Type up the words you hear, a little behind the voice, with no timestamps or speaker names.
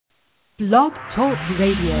Blog Talk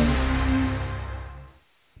Radio.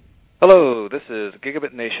 Hello, this is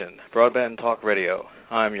Gigabit Nation, broadband talk radio.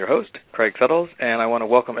 I'm your host, Craig Settles, and I want to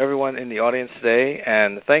welcome everyone in the audience today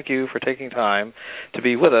and thank you for taking time to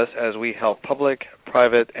be with us as we help public,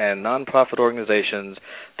 private, and nonprofit organizations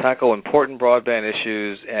tackle important broadband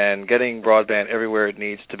issues and getting broadband everywhere it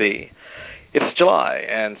needs to be. It's July,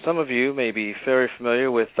 and some of you may be very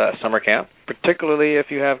familiar with summer camp, particularly if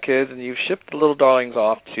you have kids and you've shipped the little darlings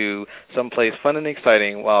off to someplace fun and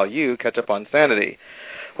exciting while you catch up on sanity.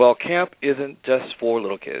 Well, camp isn't just for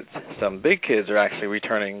little kids. Some big kids are actually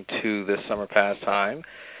returning to this summer pastime.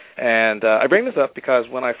 And I bring this up because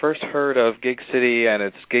when I first heard of Gig City and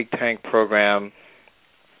its GigTank program,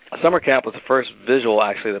 summer camp was the first visual,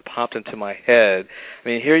 actually, that popped into my head. I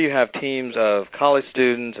mean, here you have teams of college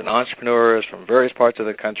students and entrepreneurs from various parts of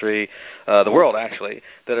the country, the world, actually,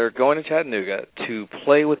 that are going to Chattanooga to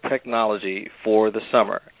play with technology for the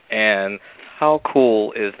summer. And how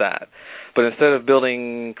cool is that? But instead of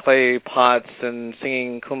building clay pots and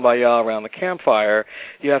singing Kumbaya around the campfire,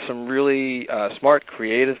 you have some really smart,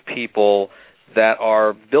 creative people that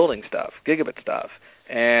are building stuff, gigabit stuff.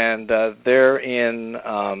 And they're in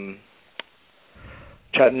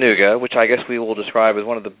Chattanooga, which I guess we will describe as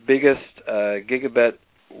one of the biggest gigabit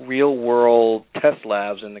real-world test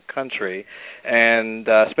labs in the country, and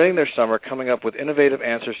spending their summer coming up with innovative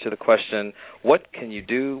answers to the question, what can you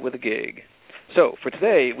do with a gig? So for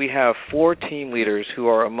today, we have 4 team leaders who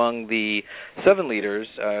are among the 7 leaders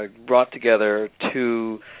brought together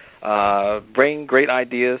to bring great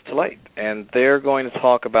ideas to light. And they're going to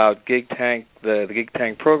talk about GigTank, the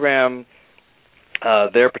GigTank program,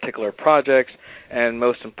 their particular projects, and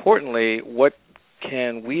most importantly, what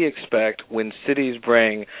can we expect when cities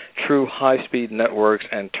bring true high-speed networks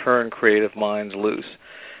and turn creative minds loose?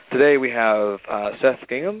 Today we have Seth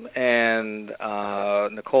Bigham and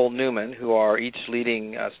Nicole Newman, who are each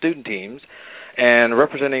leading student teams, and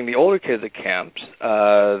representing the older kids at camps,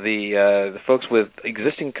 the folks with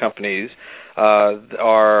existing companies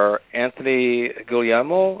are Anthony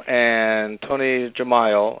Guglielmo and Toni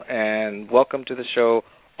Gamayel, and welcome to the show,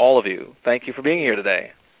 all of you. Thank you for being here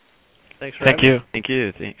today. Thanks for having me. Thank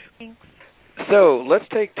you. Thanks. So let's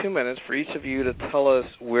take 2 minutes for each of you to tell us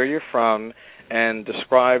where you're from and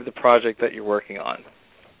describe the project that you're working on.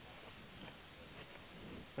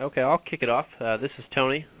 Okay, I'll kick it off. This is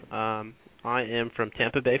Toni. I am from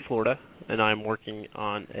Tampa Bay, Florida, and I'm working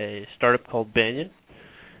on a startup called Banyan.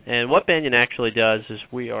 And what Banyan actually does is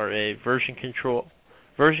we are a version control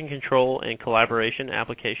and collaboration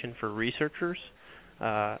application for researchers.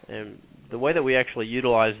 And the way that we actually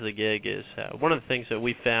utilize the gig is one of the things that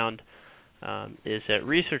we found is that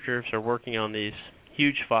researchers are working on these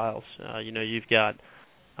huge files. You've got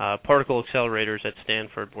particle accelerators at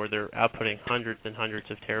Stanford where they're outputting hundreds and hundreds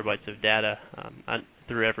of terabytes of data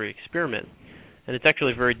through every experiment. And it's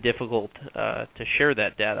actually very difficult to share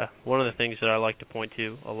that data. One of the things that I like to point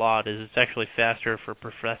to a lot is it's actually faster for a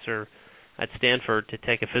professor at Stanford to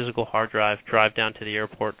take a physical hard drive down to the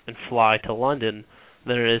airport, and fly to London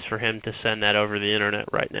than it is for him to send that over the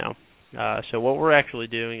internet right now. So what we're actually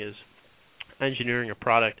doing is engineering a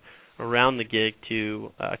product around the gig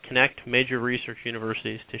to connect major research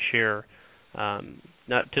universities to share,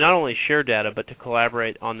 not only share data, but to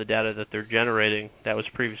collaborate on the data that they're generating that was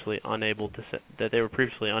previously unable to that they were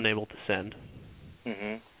previously unable to send.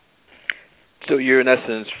 Mm-hmm. So you're in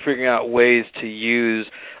essence figuring out ways to use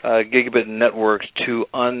gigabit networks to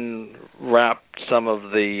unwrap some of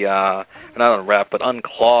the not unwrap, but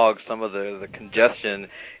unclog some of the congestion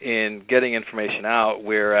in getting information out,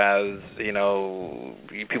 whereas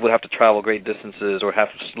people have to travel great distances or have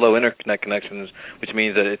slow internet connections, which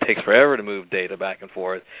means that it takes forever to move data back and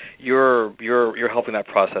forth. You're helping that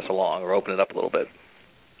process along, or open it up a little bit.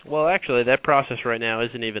 Well, actually, that process right now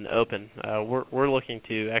isn't even open. We're looking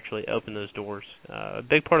to actually open those doors. A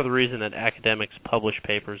big part of the reason that academics publish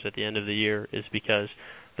papers at the end of the year is because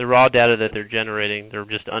the raw data that they're generating, they're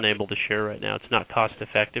just unable to share right now. It's not cost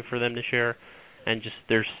effective for them to share, and just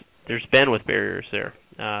there's bandwidth barriers there.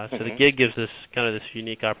 So the gig gives us kind of this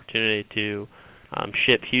unique opportunity to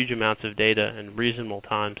ship huge amounts of data in reasonable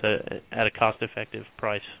times at a cost effective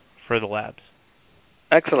price for the labs.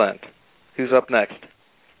 Excellent. Who's up next?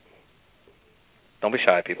 Don't be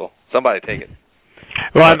shy, people. Somebody take it.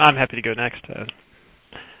 Well, I'm happy to go next.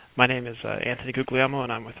 My name is Anthony Guglielmo,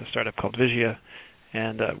 and I'm with a startup called Vigia.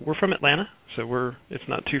 And we're from Atlanta, so it's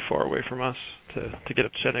not too far away from us to get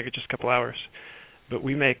up to Chattanooga, just a couple hours. But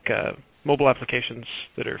we make mobile applications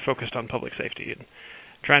that are focused on public safety and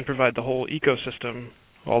try and provide the whole ecosystem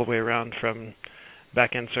all the way around, from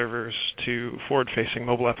back-end servers to forward-facing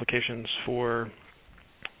mobile applications for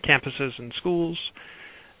campuses and schools,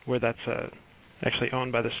 where that's actually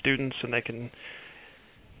owned by the students, and they can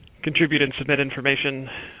contribute and submit information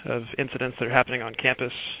of incidents that are happening on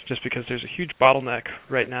campus, just because there's a huge bottleneck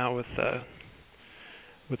right now with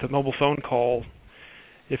a mobile phone call.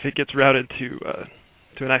 If it gets routed to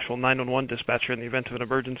an actual 911 dispatcher in the event of an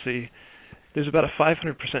emergency, there's about a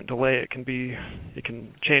 500% delay. It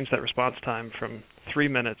can change that response time from 3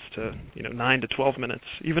 minutes to 9 to 12 minutes.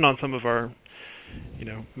 Even on some of our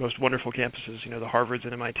most wonderful campuses, the Harvards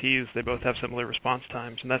and MITs, they both have similar response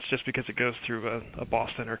times, and that's just because it goes through a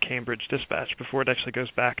Boston or Cambridge dispatch before it actually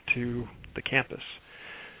goes back to the campus.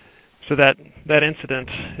 So that incident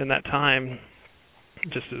in that time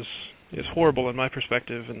just is horrible in my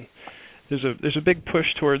perspective, and there's a big push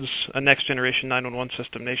towards a next generation 911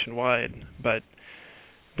 system nationwide, but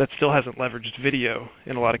that still hasn't leveraged video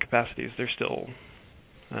in a lot of capacities. They're still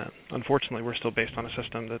unfortunately, we're still based on a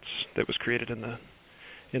system that was created in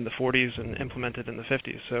the 40s and implemented in the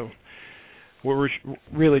 50s. So what we're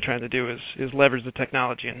really trying to do is leverage the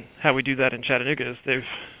technology, and how we do that in Chattanooga is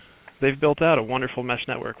they've built out a wonderful mesh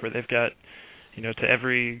network where they've got, to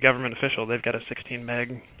every government official, they've got a 16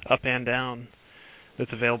 meg up and down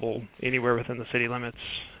that's available anywhere within the city limits,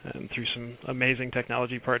 through some amazing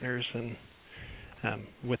technology partners and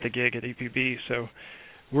with the gig at EPB. So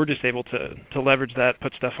we're just able to leverage that,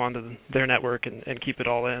 put stuff onto their network, and keep it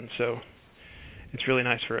all in. So it's really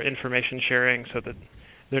nice for information sharing, so that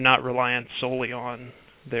they're not reliant solely on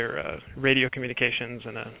their radio communications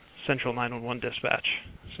and a central 911 dispatch.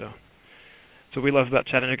 So we love about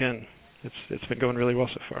Chattanooga, and it's been going really well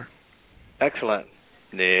so far. Excellent.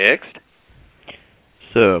 Next.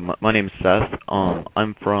 So my name's Seth.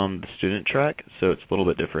 I'm from the student track, so it's a little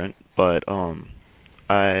bit different, but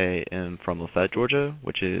I am from Lafayette, Georgia,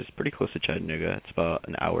 which is pretty close to Chattanooga. It's about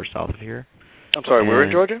an hour south of here. I'm sorry, where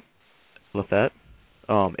in Georgia? Lafayette.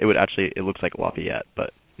 It looks like Lafayette,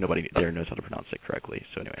 but nobody there knows how to pronounce it correctly.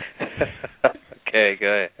 So anyway. Okay,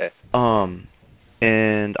 go ahead.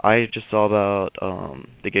 And I just saw about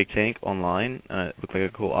the GigTank online. It looked like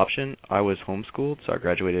a cool option. I was homeschooled, so I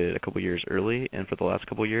graduated a couple years early, and for the last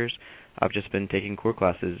couple years, I've just been taking core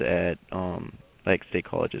classes at like state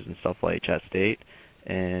colleges and stuff like Chat State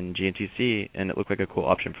and GNTC, and it looked like a cool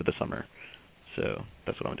option for the summer. So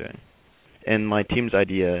that's what I'm doing. And my team's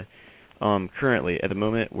idea, currently, at the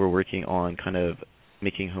moment, we're working on kind of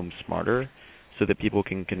making homes smarter so that people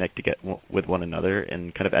can connect with one another,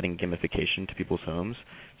 and kind of adding gamification to people's homes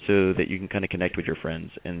so that you can kind of connect with your friends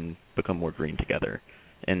and become more green together,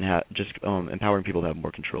 and just empowering people to have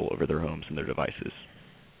more control over their homes and their devices.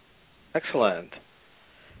 Excellent.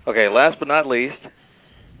 Okay, last but not least.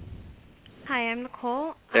 Hi, I'm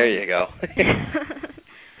Nicole. There you go.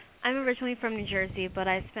 I'm originally from New Jersey, but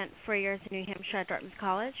I spent 4 years in New Hampshire at Dartmouth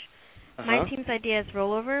College. Uh-huh. My team's idea is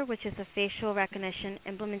Rollover, which is a facial recognition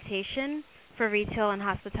implementation for retail and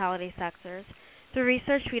hospitality sectors. Through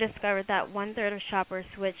research, we discovered that 1/3 of shoppers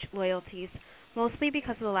switch loyalties, mostly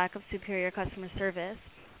because of the lack of superior customer service.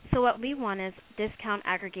 So what we want is discount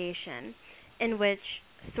aggregation, in which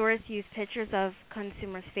stores use pictures of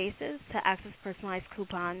consumers' faces to access personalized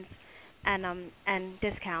coupons and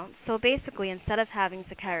discounts. So basically, instead of having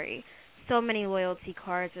to carry so many loyalty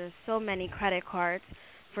cards or so many credit cards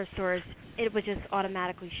for stores, it would just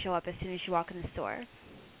automatically show up as soon as you walk in the store.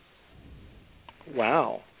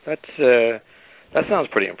 Wow, that sounds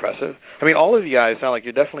pretty impressive. I mean, all of you guys sound like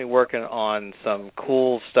you're definitely working on some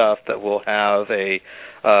cool stuff that will have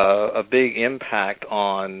a big impact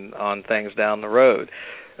on things down the road.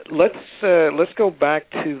 Let's go back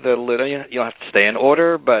to the little. You don't have to stay in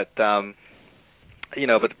order, but but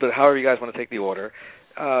however you guys want to take the order.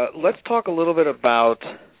 Let's talk a little bit about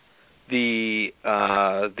the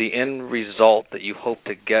end result that you hope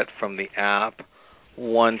to get from the app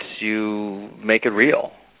once you make it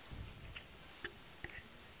real.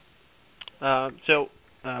 So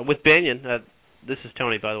with Banyan, this is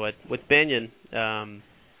Toni, by the way. With Banyan,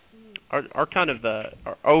 our kind of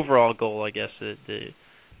our overall goal, I guess,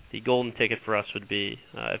 the golden ticket for us would be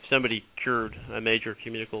if somebody cured a major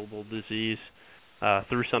communicable disease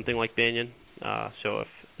through something like Banyan.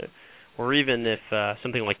 Or even if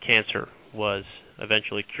something like cancer was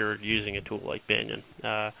eventually cured using a tool like Banyan.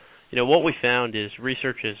 What we found is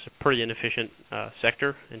research is a pretty inefficient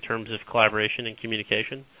sector in terms of collaboration and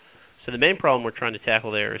communication. So the main problem we're trying to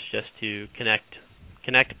tackle there is just to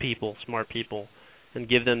connect people, smart people, and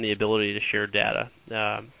give them the ability to share data.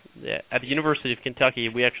 At the University of Kentucky,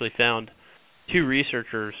 we actually found 2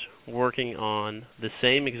 researchers working on the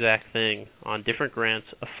same exact thing on different grants,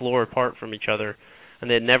 a floor apart from each other, and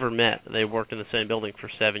they had never met. They worked in the same building for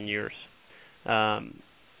 7 years.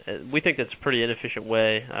 we think that's a pretty inefficient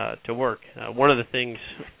way to work. One of the things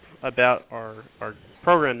about our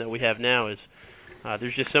program that we have now is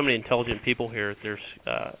there's just so many intelligent people here. There's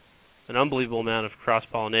an unbelievable amount of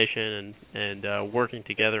cross-pollination and working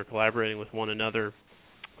together, collaborating with one another,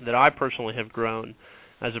 that I personally have grown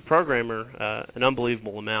as a programmer an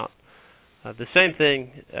unbelievable amount. The same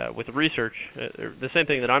thing with the research, the same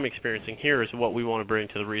thing that I'm experiencing here is what we want to bring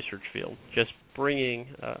to the research field, just bringing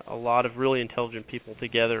a lot of really intelligent people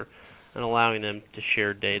together and allowing them to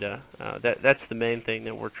share data. That's the main thing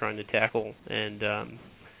that we're trying to tackle, and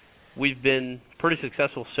we've been pretty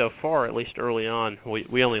successful so far, at least early on.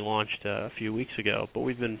 We only launched a few weeks ago, but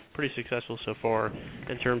we've been pretty successful so far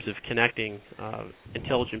in terms of connecting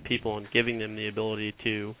intelligent people and giving them the ability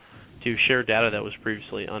to share data that was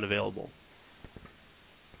previously unavailable.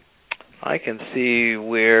 I can see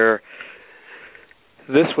where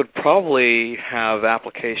this would probably have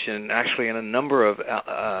application actually in a number of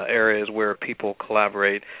areas where people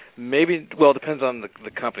collaborate. Maybe, well, it depends on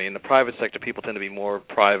the company. In the private sector, people tend to be more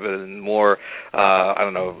private and more,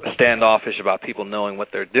 standoffish about people knowing what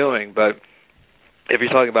they're doing. But if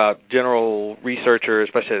you're talking about general researchers,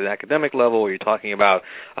 especially at an academic level, or you're talking about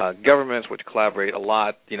governments, which collaborate a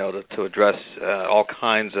lot, to address all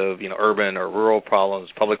kinds of, urban or rural problems,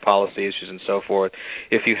 public policy issues, and so forth.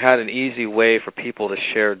 If you had an easy way for people to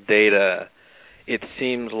share data, it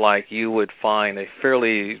seems like you would find a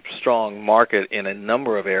fairly strong market in a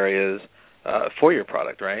number of areas for your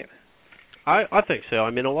product, right? I think so.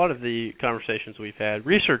 I mean, a lot of the conversations we've had,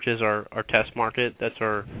 research is our test market. That's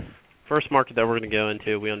our first market that we're going to go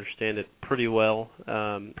into. We understand it pretty well,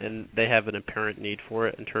 and they have an apparent need for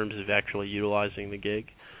it in terms of actually utilizing the gig.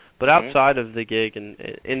 But outside of the gig and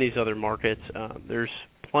in these other markets, there's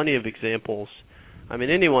plenty of examples. I mean,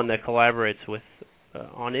 anyone that collaborates with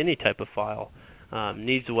on any type of file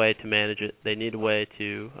needs a way to manage it. They need a way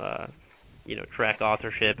to track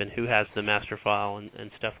authorship and who has the master file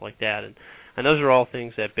and stuff like that. And those are all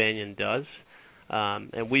things that Banyan does.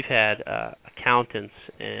 And we've had accountants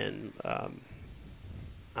and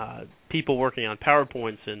people working on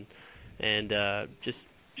PowerPoints and just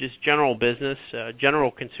general business,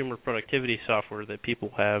 general consumer productivity software that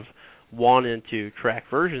people have wanted to track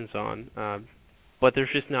versions on, but there's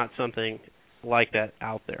just not something like that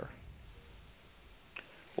out there.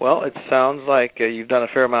 Well, it sounds like you've done a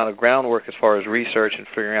fair amount of groundwork as far as research and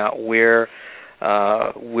figuring out where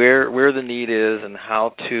the need is and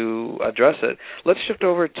how to address it. Let's shift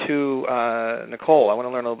over to Nicole. I want to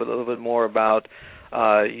learn a little bit more about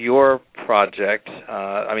your project.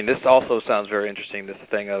 This also sounds very interesting, this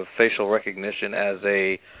thing of facial recognition as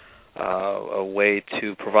a way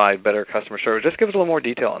to provide better customer service. Just give us a little more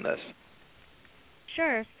detail on this.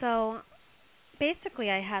 Sure. So basically,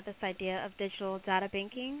 I had this idea of digital data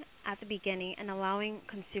banking at the beginning and allowing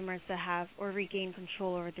consumers to have or regain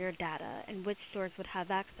control over their data and which stores would have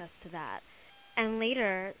access to that. And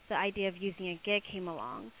later, the idea of using a gig came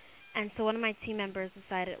along. And so one of my team members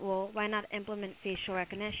decided, well, why not implement facial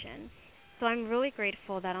recognition? So I'm really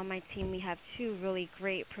grateful that on my team we have two really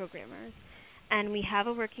great programmers. And we have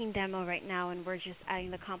a working demo right now, and we're just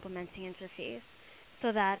adding the complementing interface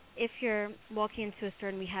so that if you're walking into a store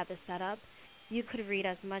and we have this set up, you could read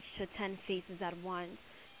as much to 10 faces at once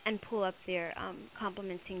and pull up their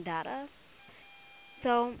complementing data.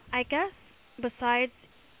 So I guess besides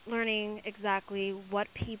learning exactly what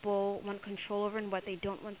people want control over and what they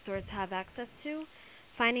don't want stores to have access to,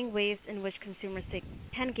 finding ways in which consumers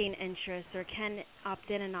can gain interest or can opt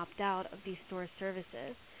in and opt out of these store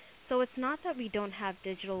services. So it's not that we don't have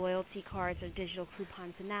digital loyalty cards or digital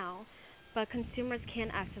coupons now, but consumers can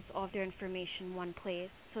access all of their information in one place.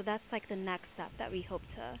 So that's like the next step that we hope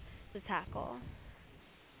to tackle.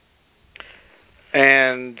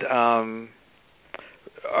 And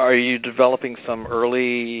are you developing some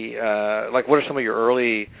early, what are some of your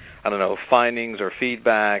early, findings or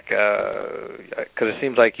feedback? Because it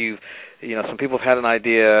seems like some people have had an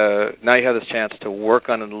idea. Now you have this chance to work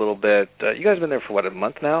on it a little bit. You guys have been there for, a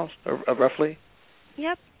month now, roughly?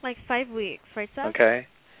 Yep, 5 weeks, right, Seth? Okay.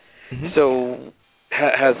 Mm-hmm. So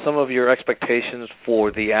has some of your expectations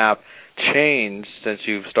for the app changed since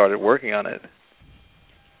you've started working on it?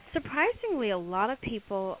 Surprisingly, a lot of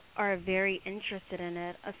people are very interested in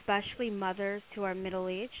it, especially mothers who are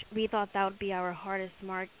middle-aged. We thought that would be our hardest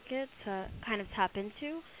market to kind of tap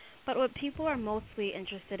into. But what people are mostly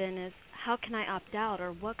interested in is how can I opt out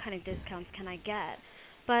or what kind of discounts can I get?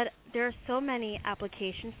 But there are so many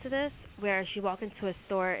applications to this where as you walk into a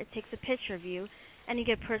store, it takes a picture of you and you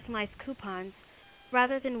get personalized coupons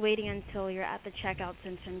rather than waiting until you're at the checkout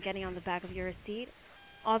center and getting on the back of your receipt,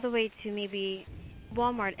 all the way to maybe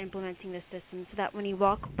Walmart implementing this system so that when you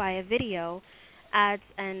walk by a video, ads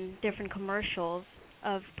and different commercials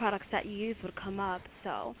of products that you use would come up.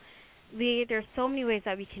 So there's so many ways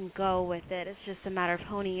that we can go with it. It's just a matter of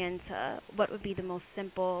honing into what would be the most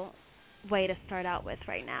simple way to start out with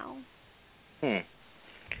right now.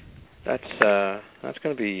 That's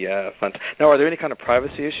going to be fun. Now, are there any kind of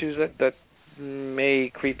privacy issues that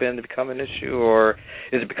may creep in to become an issue, or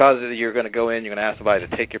is it because you're going to go in, you're going to ask somebody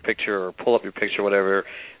to take your picture or pull up your picture, whatever,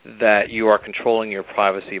 that you are controlling your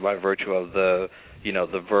privacy by virtue of the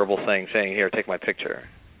verbal thing saying, "Here, take my picture"?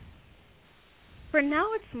 For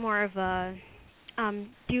now, it's more of a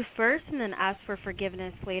do first and then ask for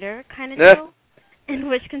forgiveness later kind of deal, in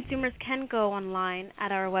which consumers can go online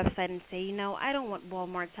at our website and say, I don't want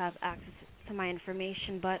Walmart to have access to my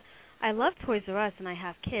information, but I love Toys R Us and I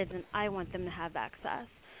have kids and I want them to have access.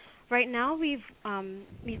 Right now, we've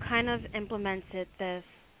kind of implemented this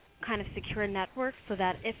kind of secure network so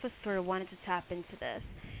that if a store wanted to tap into this,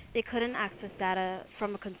 they couldn't access data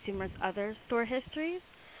from a consumer's other store histories.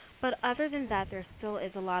 But other than that, there still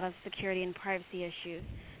is a lot of security and privacy issues.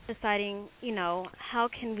 Deciding, how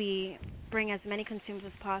can we bring as many consumers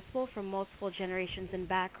as possible from multiple generations and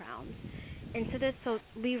backgrounds into this. So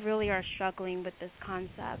we really are struggling with this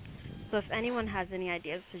concept. So if anyone has any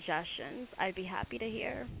ideas, suggestions, I'd be happy to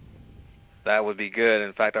hear. That would be good.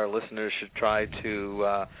 In fact, our listeners should try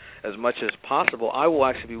to, as much as possible, I will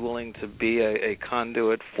actually be willing to be a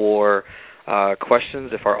conduit for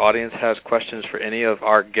questions. If our audience has questions for any of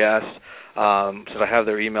our guests, since I have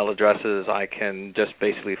their email addresses, I can just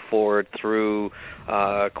basically forward through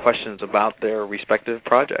questions about their respective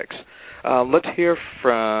projects. Let's hear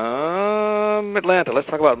from Atlanta. Let's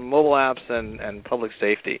talk about mobile apps and public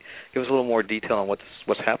safety. Give us a little more detail on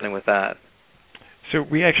what's happening with that. So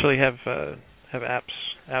we actually have apps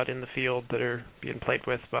out in the field that are being played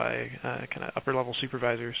with by kind of upper-level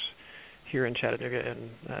supervisors here in Chattanooga,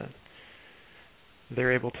 and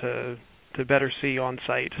they're able to better see on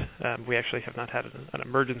site. We actually have not had an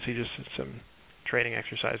emergency, just some training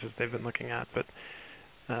exercises they've been looking at.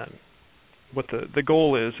 But what the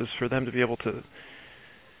goal is for them to be able to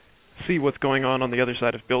see what's going on the other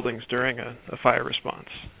side of buildings during a fire response.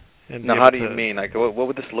 And now, how do you mean? Like, what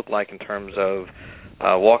would this look like in terms of?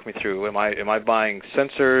 Walk me through. Am I buying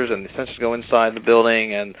sensors, and the sensors go inside the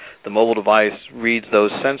building, and the mobile device reads those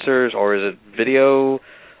sensors, or is it video?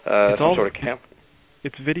 Some sort of cam?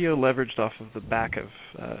 It's video leveraged off of the back of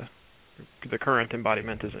the current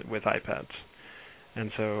embodiment is with iPads,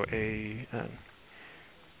 and so a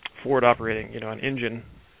forward operating, an engine,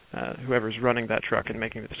 whoever's running that truck and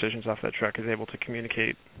making the decisions off that truck is able to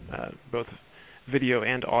communicate both video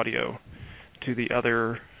and audio to the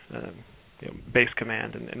other base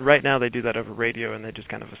command. And right now they do that over radio, and they just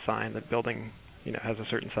kind of assign that building, has a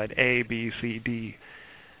certain side A, B, C, D,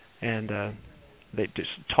 and they just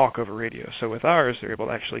talk over radio. So with ours, they're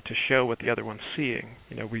able actually to show what the other one's seeing.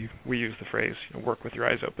 We use the phrase "work with your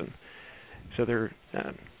eyes open." So they're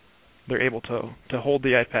able to hold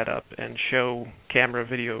the iPad up and show camera,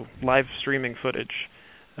 video, live streaming footage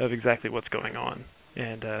of exactly what's going on,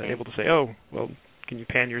 and able to say, "Oh, well, can you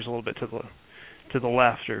pan yours a little bit to the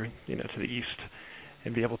left or to the east,"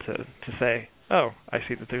 and be able to say, "Oh, I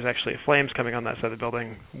see that there's actually flames coming on that side of the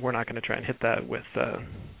building. We're not going to try and hit that with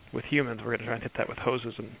humans. We're going to try and hit that with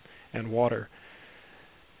hoses and water."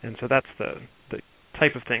 And so that's the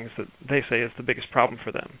type of things that they say is the biggest problem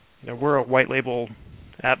for them. We're a white label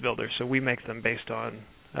app builder, so we make them based on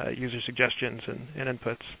user suggestions and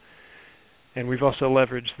inputs. And we've also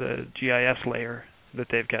leveraged the GIS layer that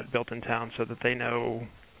they've got built in town so that they know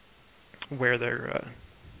where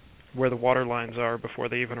the water lines are before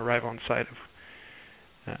they even arrive on site.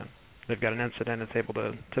 They've got an incident, it's able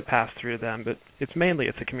to pass through them, but it's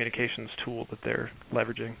a communications tool that they're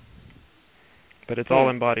leveraging. But it's all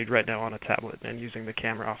embodied right now on a tablet and using the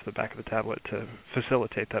camera off the back of the tablet to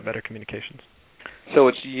facilitate that better communications. So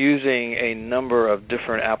it's using a number of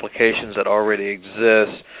different applications that already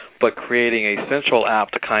exist, but creating a central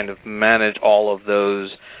app to kind of manage all of those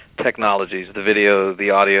technologies, the video, the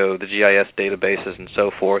audio, the GIS databases, and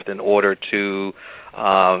so forth, in order to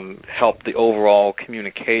help the overall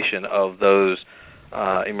communication of those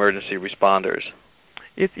emergency responders.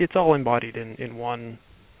 It's all embodied in one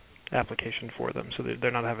application for them, so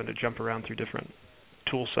they're not having to jump around through different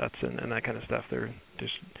tool sets and that kind of stuff. They're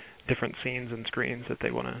just different scenes and screens that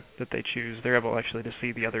they choose. They're able actually to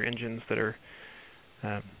see the other engines that are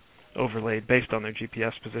overlaid based on their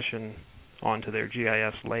GPS position onto their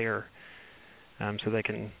GIS layer, so they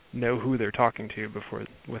can know who they're talking to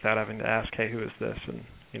without having to ask, "Hey, who is this?" and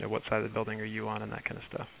what side of the building are you on, and that kind of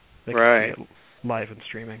stuff. They can see it live and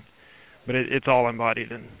streaming. but it's all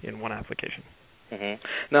embodied in one application. Mm-hmm.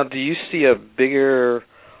 Now, do you see a bigger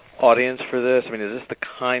audience for this? I mean, is this the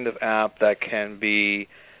kind of app that can be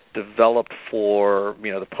developed for,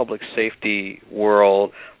 the public safety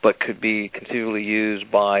world, but could be continually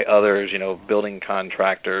used by others, building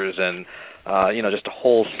contractors and, just a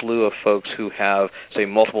whole slew of folks who have, say,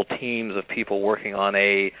 multiple teams of people working on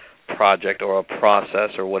a project or a process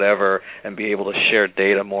or whatever, and be able to share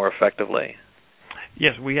data more effectively?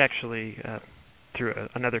 Yes, we actually, through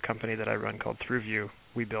another company that I run called ThroughView,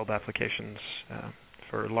 we build applications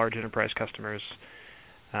for large enterprise customers,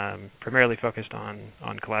 primarily focused on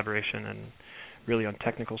collaboration and really on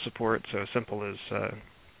technical support. So as simple as,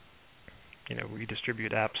 we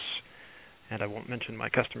distribute apps, and I won't mention my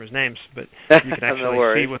customers' names, but you can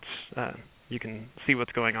actually see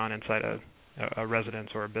what's going on inside a residence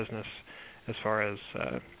or a business, as far as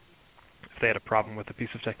if they had a problem with a piece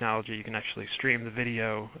of technology, you can actually stream the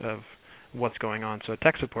video of what's going on, so a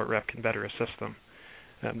tech support rep can better assist them.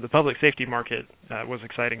 The public safety market was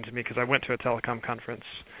exciting to me because I went to a telecom conference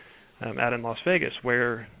out in Las Vegas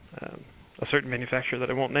where a certain manufacturer that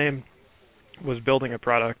I won't name was building a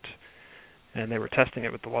product, and they were testing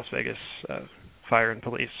it with the Las Vegas fire and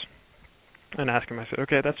police. And I asked them, I said,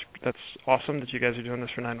 okay, that's awesome that you guys are doing this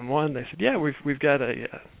for 911. They said, yeah, we've got a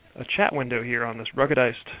chat window here on this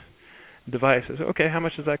ruggedized device. I said, okay, how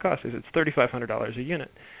much does that cost? They said, it's $3,500 a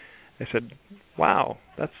unit. I said, wow,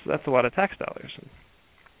 that's a lot of tax dollars. And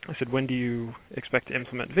I said, when do you expect to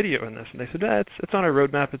implement video in this? And they said, it's on our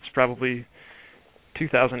roadmap. It's probably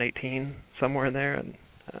 2018, somewhere in there. And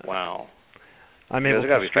wow. I'm able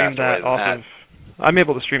to stream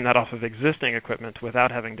that off of existing equipment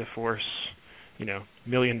without having to force, $1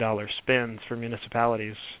 million spends for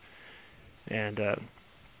municipalities. And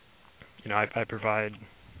I provide,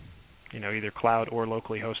 either cloud or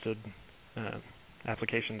locally hosted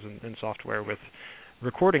applications and software with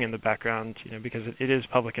recording in the background, because it is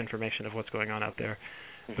public information of what's going on out there.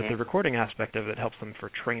 Mm-hmm. But the recording aspect of it helps them for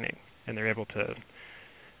training, and they're able to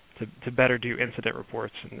better do incident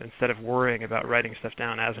reports. And instead of worrying about writing stuff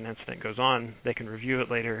down as an incident goes on, they can review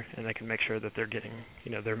it later, and they can make sure that they're getting,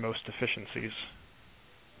 their most efficiencies.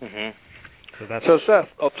 Mm-hmm. So Seth,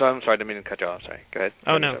 I'm sorry, I didn't mean to cut you off. Sorry, go ahead.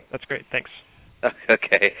 Oh, no, that's great. Thanks.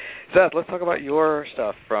 Okay. Seth, let's talk about your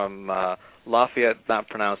stuff from Lafayette, not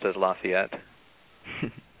pronounced as Lafayette.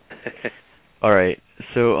 All right.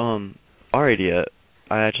 So our idea,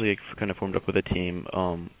 I actually kind of formed up with a team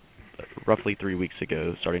roughly 3 weeks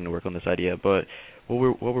ago, starting to work on this idea. But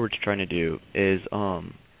what we're trying to do is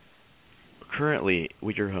currently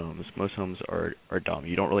with your homes, most homes are dumb.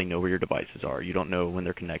 You don't really know where your devices are. You don't know when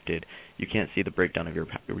they're connected. You can't see the breakdown of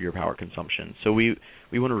your power consumption. So we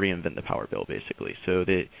want to reinvent the power bill, basically, so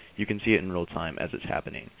that you can see it in real time as it's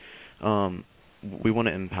happening. We want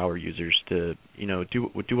to empower users to,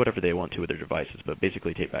 do whatever they want to with their devices, but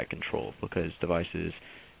basically take back control, because devices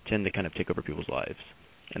tend to kind of take over people's lives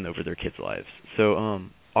and over their kids' lives. So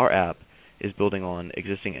our app is building on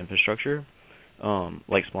existing infrastructure,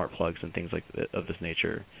 like smart plugs and things of this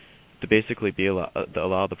nature, to basically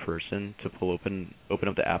allow the person to open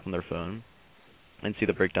up the app on their phone and see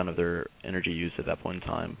the breakdown of their energy use at that point in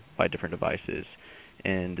time by different devices,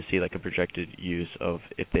 and to see like a projected use of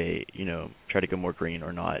if they, try to go more green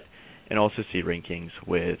or not, and also see rankings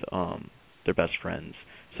with their best friends,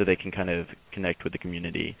 so they can kind of connect with the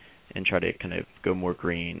community and try to kind of go more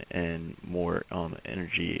green and more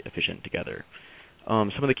energy efficient together.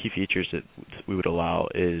 Some of the key features that we would allow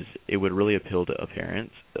is it would really appeal to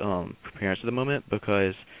parents at the moment,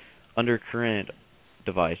 because under current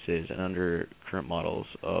devices and under current models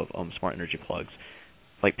of smart energy plugs,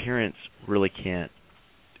 like parents really can't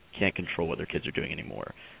control what their kids are doing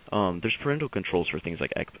anymore. There's parental controls for things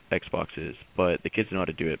like Xboxes, but the kids know how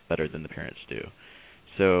to do it better than the parents do.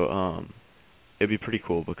 So it'd be pretty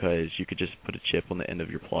cool, because you could just put a chip on the end of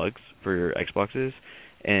your plugs for your Xboxes,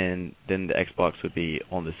 and then the Xbox would be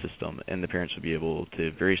on the system, and the parents would be able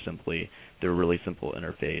to very simply, through a really simple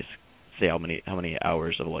interface, say how many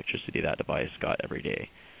hours of electricity that device got every day.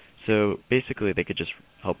 So basically, they could just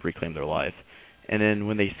help reclaim their life. And then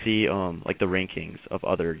when they see like the rankings of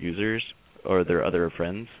other users or their other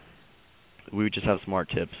friends, we would just have smart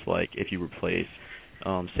tips, like if you replace,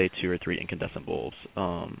 say, 2 or 3 incandescent bulbs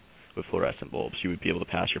with fluorescent bulbs, you would be able to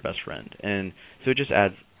pass your best friend. And so it just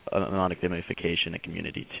adds an amount of gamification and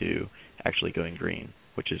community to actually going green,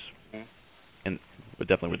 which is and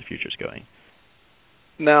definitely where the future is going.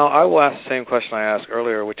 Now, I will ask the same question I asked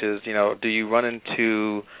earlier, which is, do you run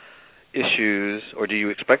into issues, or do you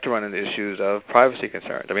expect to run into issues of privacy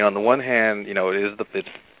concerns? I mean, on the one hand,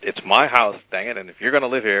 it's my house, dang it, and if you're going to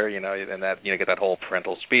live here, and that get that whole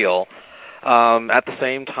parental spiel. At the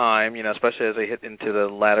same time, especially as they hit into the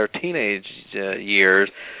latter teenage years,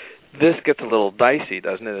 this gets a little dicey,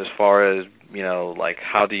 doesn't it? As far as like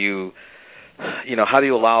how do you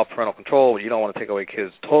allow parental control? You don't want to take away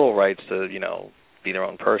kids' total rights to be their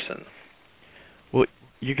own person. Well,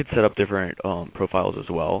 you could set up different profiles as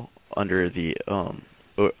well under the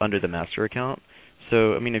master account.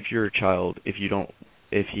 So, I mean, if your child, if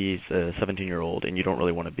he's a 17-year-old and you don't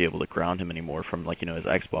really want to be able to ground him anymore from his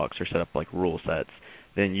Xbox or set up rule sets,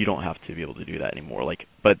 then you don't have to be able to do that anymore.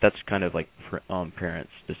 But that's kind of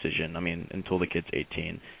parents' decision. I mean, until the kid's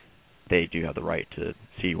 18, they do have the right to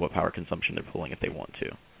see what power consumption they're pulling if they want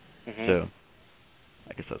to. Mm-hmm. So,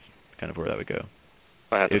 I guess that's kind of where that would go.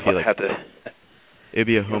 It'd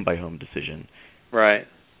be a home-by-home decision. Right.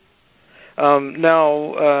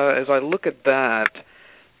 Now, as I look at that,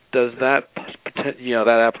 does that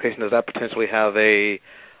that application, does that potentially have a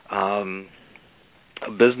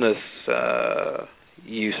business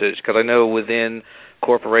usage? Because I know within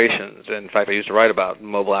corporations, in fact, I used to write about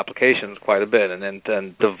mobile applications quite a bit, and then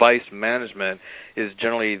device management is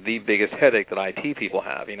generally the biggest headache that IT people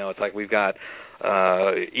have. It's like we've got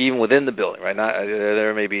even within the building, right?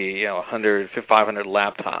 There may be 100, 500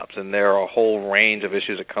 laptops, and there are a whole range of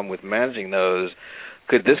issues that come with managing those.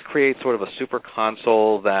 Could this create sort of a super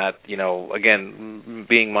console that, again,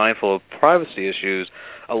 being mindful of privacy issues,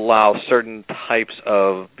 allow certain types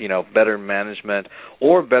of, better management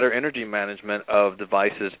or better energy management of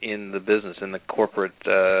devices in the business, in the corporate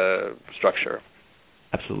structure?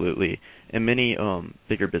 Absolutely. And many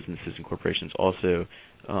bigger businesses and corporations also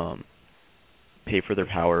pay for their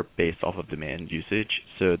power based off of demand usage,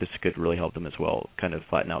 so this could really help them as well, kind of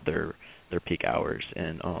flatten out their peak hours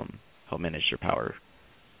and help manage their power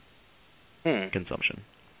consumption.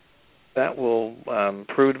 That will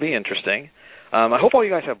prove to be interesting. I hope all you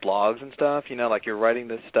guys have blogs and stuff, like you're writing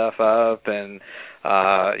this stuff up, and,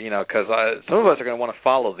 because some of us are going to want to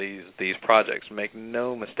follow these projects, make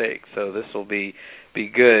no mistake, so this will be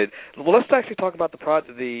good. Well, let's actually talk about the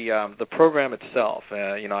program itself.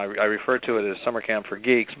 I refer to it as Summer Camp for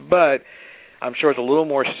Geeks, but I'm sure it's a little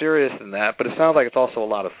more serious than that, but it sounds like it's also a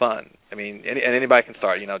lot of fun. I mean, anybody can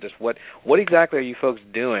start, just what exactly are you folks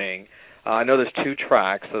doing? I know there's 2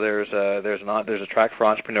 tracks, so there's a track for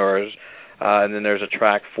entrepreneurs, and then there's a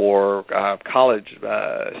track for college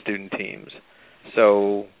student teams.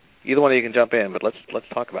 So either one of you can jump in, but let's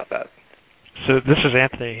talk about that. So this is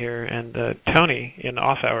Anthony here, and Toni in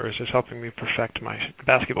off hours is helping me perfect my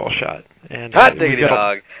basketball shot. And hot diggity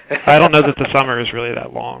dog. I don't know that the summer is really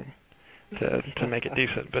that long to make it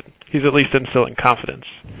decent, but he's at least instilling confidence.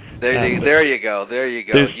 There you go.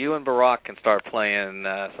 You and Barack can start playing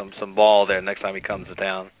some ball there next time he comes to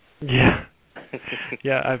town. Yeah.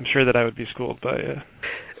 Yeah, I'm sure that I would be schooled by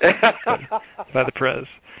the prez.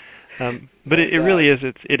 But it really is.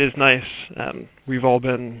 It is nice. We've all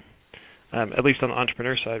been, at least on the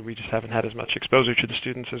entrepreneur side, we just haven't had as much exposure to the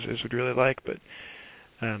students as we'd really like. But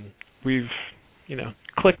we've,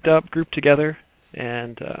 clicked up, grouped together,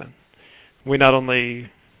 and we not only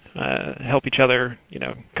help each other,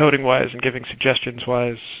 coding-wise and giving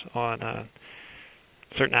suggestions-wise on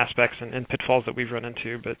certain aspects and pitfalls that we've run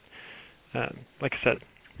into, but like I said,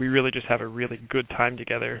 we really just have a really good time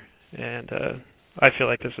together, and I feel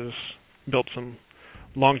like this has built some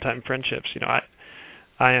long-time friendships.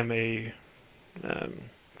 I am a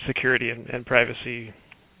security and privacy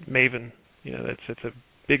maven. It's a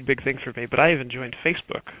big thing for me, but I even joined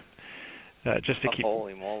Facebook just to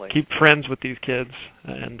keep friends with these kids,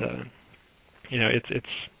 and it's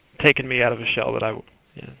taken me out of a shell that I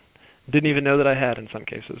didn't even know that I had in some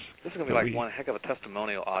cases. This is going to be one heck of a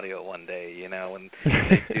testimonial audio one day, when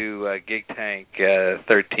they do GigTank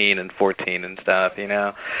 13 and 14 and stuff,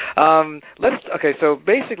 so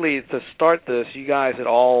basically to start this, you guys had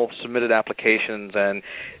all submitted applications, and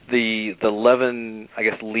the 11, I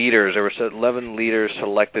guess, leaders, there were 11 leaders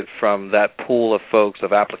selected from that pool of folks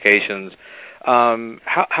of applications.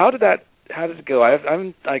 How did it go?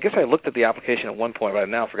 I guess I looked at the application at one point, but I've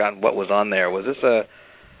now forgotten what was on there. Was this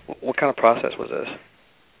what kind of process was this?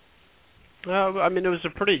 I mean, it was a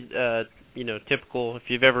pretty, typical. If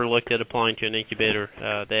you've ever looked at applying to an incubator,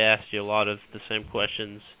 they ask you a lot of the same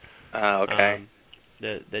questions. Okay.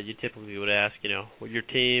 That you typically would ask. What your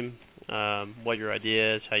team, what your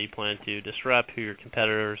idea is, how you plan to disrupt, who your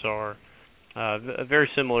competitors are. A very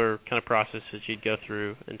similar kind of process that you'd go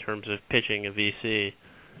through in terms of pitching a VC.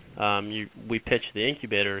 We pitched the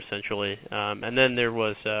incubator essentially, and then there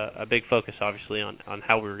was a big focus, obviously, on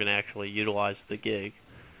how we were going to actually utilize the gig.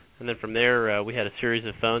 And then from there, we had a series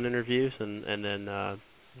of phone interviews, and then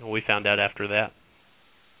we found out after that.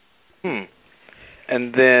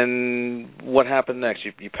 And then what happened next?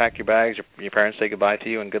 You pack your bags, your parents say goodbye to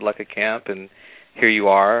you and good luck at camp, and here you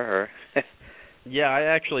are, or... Yeah, I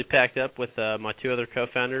actually packed up with my two other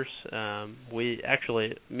co-founders. Me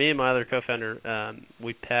and my other co-founder,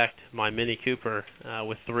 we packed my Mini Cooper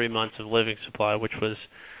with 3 months of living supply, which was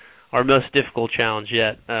our most difficult challenge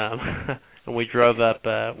yet. And we drove up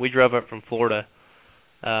from Florida,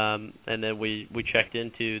 and then we checked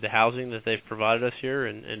into the housing that they've provided us here,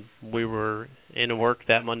 and we were into work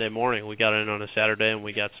that Monday morning. We got in on a Saturday, and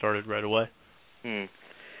we got started right away.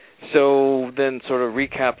 So then sort of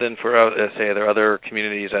recap then for, say, there are other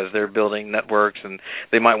communities as they're building networks, and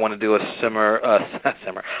they might want to do a similar, I'll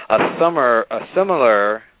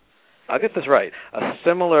get this right, a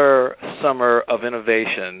similar summer of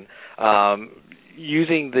innovation,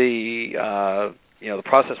 using the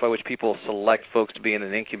process by which people select folks to be in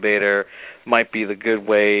an incubator might be the good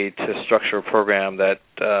way to structure a program that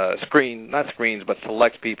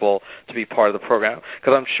selects people to be part of the program.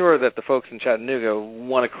 Because I'm sure that the folks in Chattanooga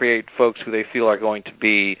want to create folks who they feel are going to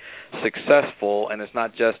be successful, and it's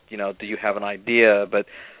not just, do you have an idea, but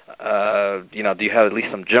do you have at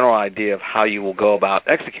least some general idea of how you will go about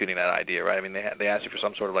executing that idea, right? I mean, they ask you for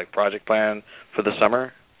some sort of like project plan for the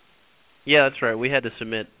summer. Yeah, that's right. We had to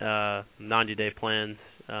submit 90-day plans.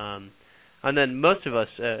 And then most of us,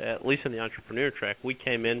 at least in the entrepreneur track, we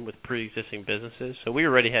came in with pre-existing businesses. So we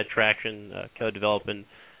already had traction, code development,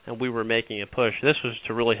 and we were making a push. This was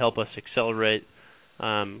to really help us accelerate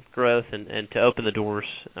growth and to open the doors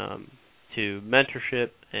to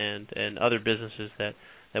mentorship and other businesses that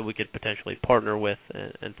we could potentially partner with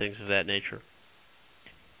and things of that nature.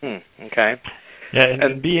 Okay. Yeah,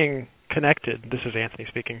 and being connected, this is Anthony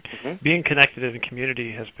speaking, being connected in a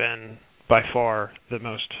community has been by far the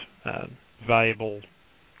most valuable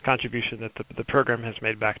contribution that the program has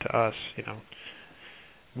made back to us.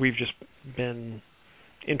 We've just been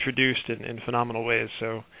introduced in phenomenal ways.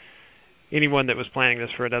 So anyone that was planning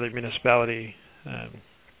this for another municipality,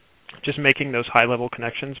 just making those high-level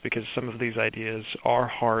connections, because some of these ideas are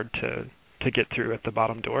hard to get through at the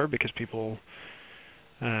bottom door because people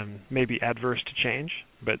may be adverse to change,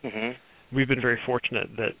 but we've been very fortunate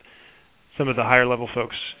that some of the higher level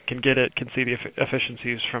folks can get it, can see the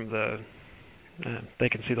efficiencies from they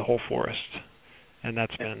can see the whole forest, and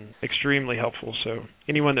that's been extremely helpful. So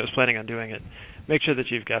anyone that was planning on doing it, make sure that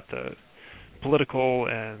you've got the political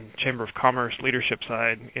and Chamber of Commerce leadership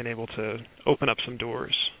side and able to open up some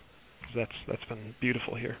doors. That's been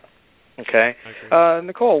beautiful here. Okay.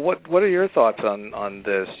 Nicole, what are your thoughts on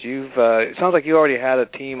this? It sounds like you already had a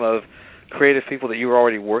team of creative people that you were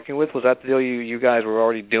already working with. Was that the deal? You guys were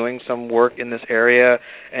already doing some work in this area,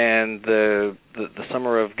 and the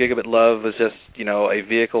Summer of Gigabit Love was just, a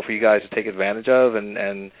vehicle for you guys to take advantage of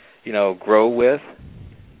and grow with?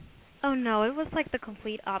 Oh, no, it was like the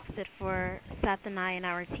complete opposite for Seth and I and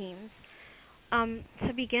our teams.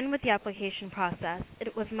 To begin with the application process,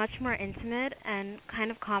 it was much more intimate and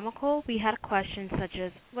kind of comical. We had questions such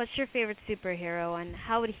as, what's your favorite superhero and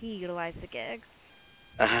how would he utilize the gig?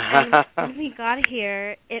 And when we got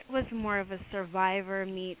here, it was more of a Survivor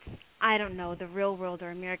meets, the Real World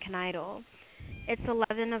or American Idol. It's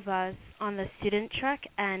 11 of us on the student trek,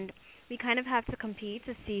 and we kind of have to compete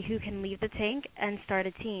to see who can leave the tank and start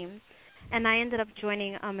a team. And I ended up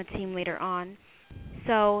joining a team later on.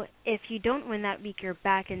 So if you don't win that week, you're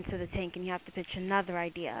back into the tank and you have to pitch another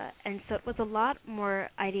idea. And so it was a lot more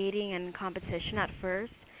ideating and competition at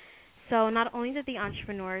first. So not only did the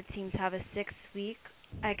entrepreneur teams have a 6-week,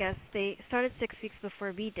 I guess they started 6 weeks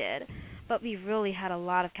before we did, but we really had a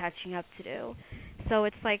lot of catching up to do. So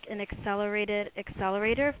it's like an accelerator,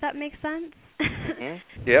 if that makes sense.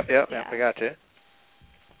 Yep, I got you.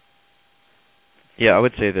 Yeah, I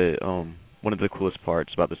would say that one of the coolest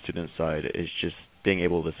parts about the student side is just being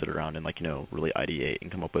able to sit around and really ideate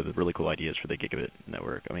and come up with really cool ideas for the Gigabit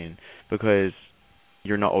network. I mean, because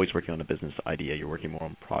you're not always working on a business idea, you're working more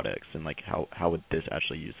on products and how would this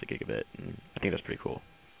actually use the Gigabit? And I think that's pretty cool.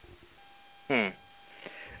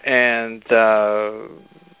 And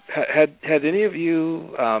had any of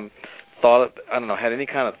you had any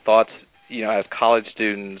kind of thoughts, as college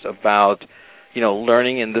students about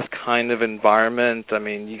learning in this kind of environment? I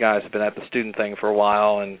mean, you guys have been at the student thing for a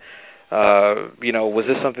while, and was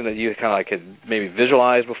this something that you kind of had maybe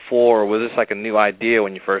visualized before, or was this like a new idea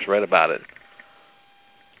when you first read about it?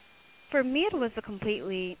 For me, it was a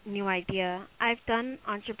completely new idea. I've done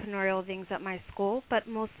entrepreneurial things at my school, but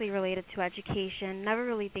mostly related to education, never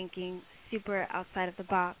really thinking super outside of the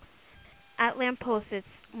box. At Lamppost, it's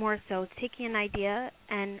more so taking an idea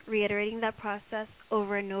and reiterating that process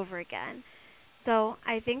over and over again. So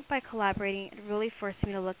I think by collaborating, it really forced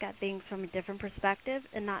me to look at things from a different perspective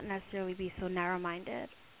and not necessarily be so narrow-minded.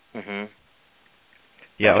 Mhm.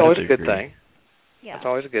 Yeah, that's always a good agree. thing. Yeah. That's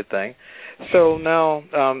always a good thing. So now,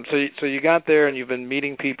 so you got there and you've been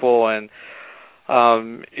meeting people, and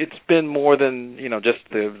it's been more than just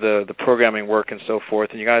the programming work and so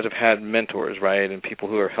forth. And you guys have had mentors, right, and people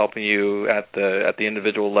who are helping you at the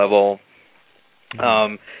individual level.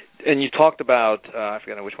 Mm-hmm. And you talked about I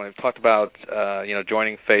forget which one. You talked about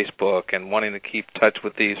joining Facebook and wanting to keep touch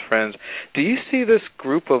with these friends. Do you see this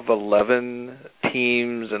group of 11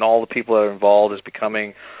 teams and all the people that are involved as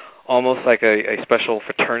becoming almost like a special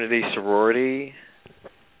fraternity sorority?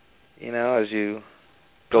 As you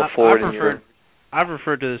go forward in your... I've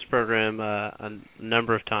referred to this program a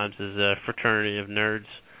number of times as a fraternity of nerds.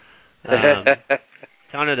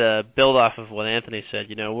 Kind of to build off of what Anthony said,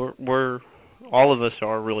 we're all of us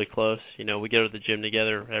are really close. We go to the gym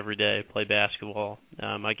together every day, play basketball.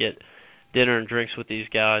 I get dinner and drinks with these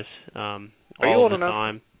guys Are you all old the enough?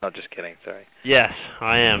 time. Oh, just kidding. Sorry. Yes,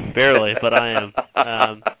 I am. Barely, but I am.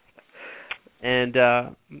 In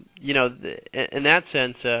that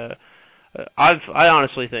sense, I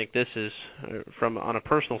honestly think this is from a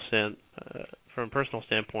personal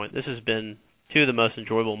standpoint, this has been two of the most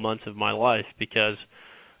enjoyable months of my life because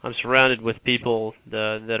I'm surrounded with people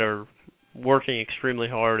that are working extremely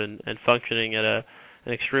hard and functioning at an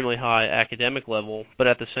extremely high academic level, but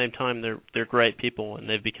at the same time they're great people and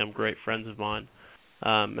they've become great friends of mine.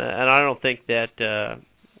 And I don't think that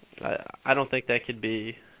could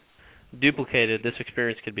be duplicated. This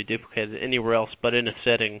experience could be duplicated anywhere else, but in a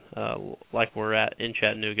setting like we're at in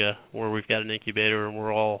Chattanooga, where we've got an incubator and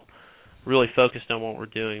we're all really focused on what we're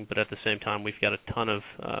doing, but at the same time we've got a ton of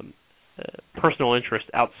personal interest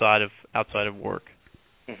outside of work.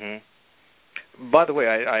 Mm-hmm. By the way,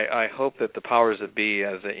 I hope that the powers that be,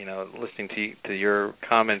 as listening to your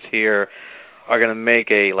comments here, are going to make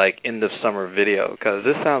a end of summer video, because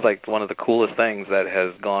this sounds like one of the coolest things that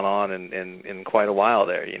has gone on in quite a while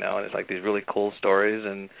there. And it's like these really cool stories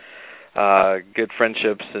and good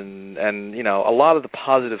friendships and a lot of the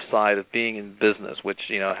positive side of being in business, which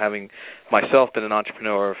having myself been an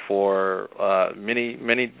entrepreneur for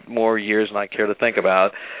many more years than I care to think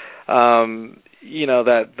about,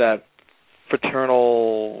 that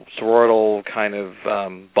fraternal, sororital kind of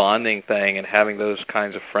bonding thing and having those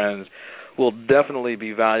kinds of friends will definitely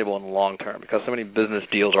be valuable in the long term, because so many business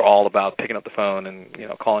deals are all about picking up the phone and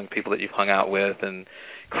calling people that you've hung out with and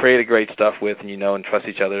created great stuff with, and and trust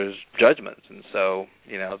each other's judgments. And so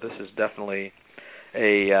this is definitely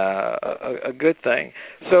a good thing.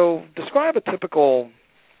 So describe a typical,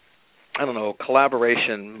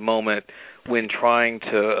 collaboration moment when trying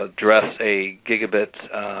to address a gigabit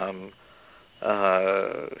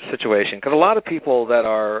situation, because a lot of people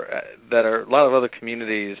a lot of other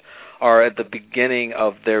communities are at the beginning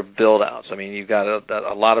of their build-outs. I mean, you've got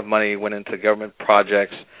a lot of money went into government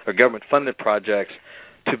projects or government-funded projects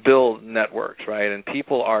to build networks, right? And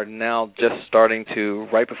people are now just starting to,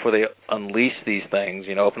 right before they unleash these things,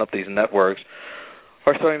 open up these networks,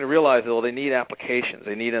 are starting to realize that they need applications,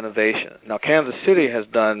 they need innovation. Now, Kansas City has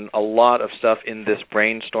done a lot of stuff in this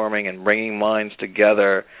brainstorming and bringing minds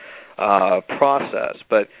together process,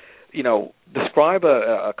 but describe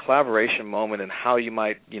a collaboration moment and how you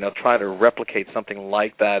might try to replicate something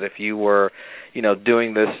like that if you were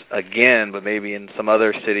doing this again, but maybe in some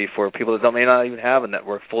other city for people that may not even have a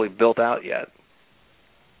network fully built out yet.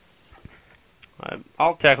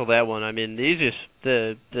 I'll tackle that one. I mean,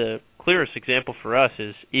 the clearest example for us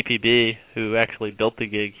is EPB, who actually built the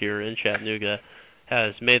gig here in Chattanooga,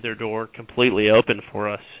 has made their door completely open for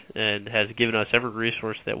us and has given us every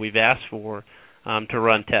resource that we've asked for to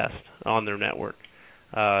run tests on their network.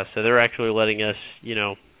 So they're actually letting us,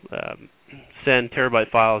 send terabyte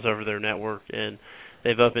files over their network, and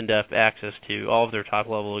they've opened up access to all of their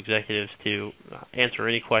top-level executives to answer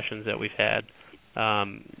any questions that we've had.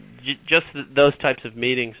 Just those types of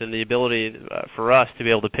meetings and the ability for us to be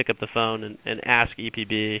able to pick up the phone and ask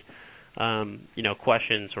EPB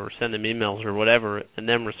questions or send them emails or whatever, and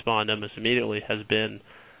then respond almost immediately has been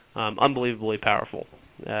unbelievably powerful.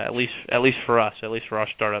 At least for us, at least for our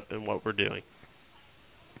startup and what we're doing.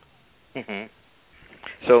 Mm-hmm.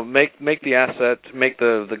 So make the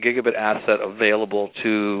gigabit asset available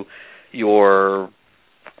to your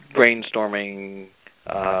brainstorming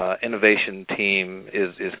innovation team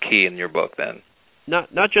is key in your book then.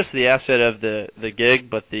 Not just the asset of the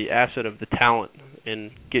gig, but the asset of the talent,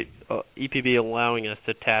 and EPB allowing us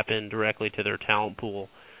to tap in directly to their talent pool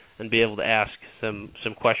and be able to ask some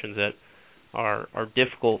questions that are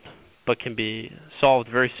difficult but can be solved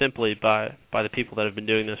very simply by the people that have been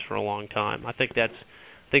doing this for a long time. I think that's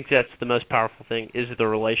the most powerful thing, is the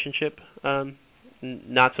relationship.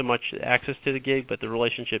 Not so much access to the gig, but the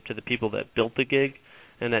relationship to the people that built the gig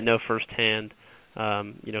and that know firsthand,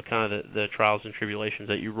 kind of the trials and tribulations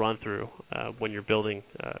that you run through when you're building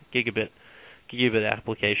gigabit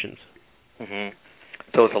applications. Mm-hmm.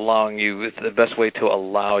 So it's the best way to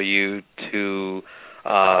allow you to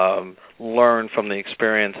learn from the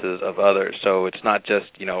experiences of others. So it's not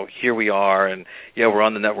just, here we are and, we're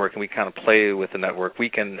on the network and we kind of play with the network. We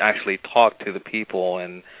can actually talk to the people,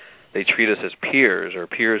 and they treat us as peers, or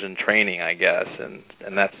peers in training, I guess, and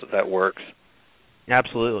that works.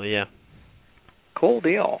 Absolutely, yeah. Cool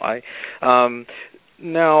deal.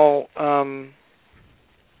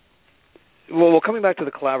 Well, coming back to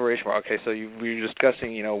the collaboration part. Okay, so we were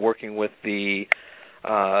discussing, working with the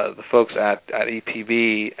folks at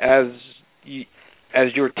EPB as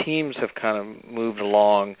your teams have kind of moved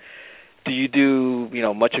along. Do you do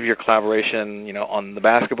much of your collaboration on the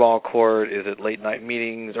basketball court? Is it late night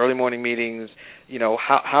meetings, early morning meetings?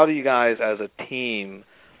 How do you guys as a team?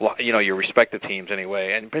 Well, your respective teams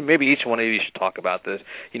anyway, and maybe each one of you should talk about this.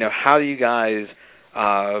 How do you guys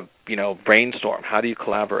brainstorm? How do you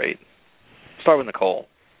collaborate? Start with Nicole.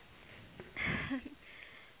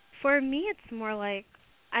 For me, it's more like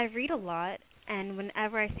I read a lot, and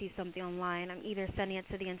whenever I see something online, I'm either sending it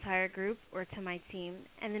to the entire group or to my team,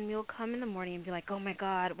 and then we'll come in the morning and be like, oh my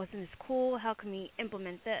God, wasn't this cool? How can we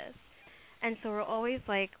implement this? And so we're always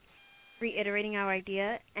like reiterating our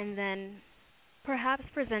idea and then perhaps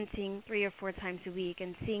presenting 3 or 4 times a week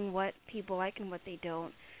and seeing what people like and what they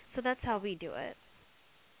don't. So that's how we do it.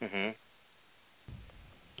 Mm-hmm.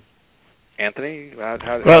 Anthony, how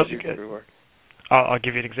does your group work? I'll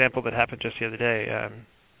give you an example that happened just the other day.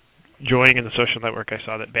 Joining in the social network, I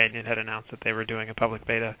saw that Banyan had announced that they were doing a public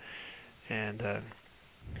beta, and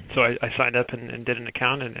so I signed up and did an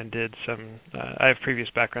account and did some. I have previous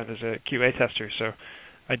background as a QA tester, so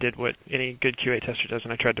I did what any good QA tester does,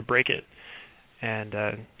 and I tried to break it. And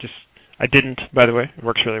I didn't, by the way. It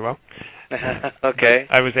works really well. Okay.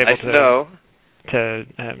 I was able to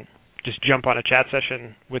just jump on a chat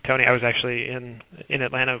session with Toni. I was actually in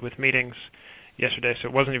Atlanta with meetings yesterday, so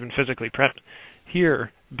it wasn't even physically prepped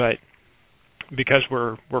here. But because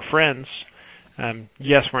we're friends,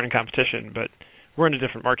 yes, we're in competition, but we're in a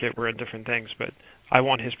different market. We're in different things. But I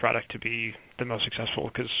want his product to be the most successful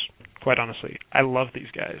because, quite honestly, I love these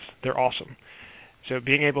guys. They're awesome. So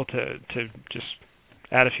being able to just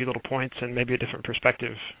add a few little points and maybe a different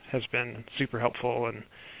perspective has been super helpful, and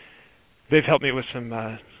they've helped me with some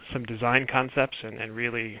design concepts and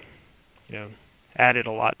really, added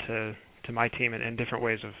a lot to my team and different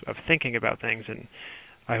ways of thinking about things, and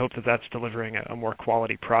I hope that that's delivering a more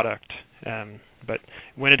quality product. But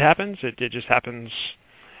when it happens, it just happens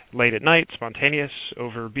late at night, spontaneous,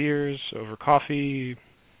 over beers, over coffee.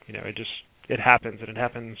 It happens, and it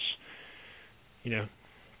happens.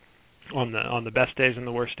 On the best days and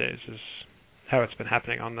the worst days is how it's been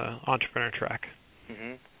happening on the entrepreneur track.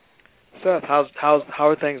 Mm-hmm. Seth, how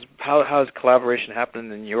are things? How's collaboration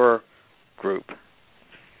happening in your group?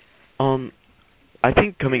 I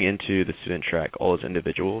think coming into the student track all as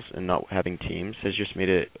individuals and not having teams has just made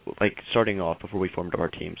it, like, starting off before we formed our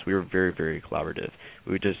teams, we were very, very collaborative.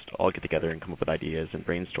 We would just all get together and come up with ideas and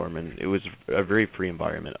brainstorm, and it was a very free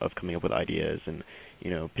environment of coming up with ideas and,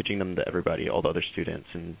 pitching them to everybody, all the other students,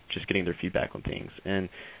 and just getting their feedback on things. And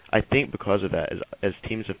I think because of that, as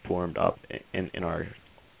teams have formed up in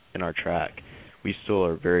our track, we still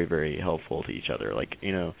are very, very helpful to each other. Like,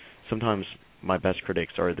 sometimes my best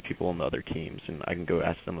critics are the people on the other teams, and I can go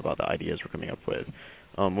ask them about the ideas we're coming up with.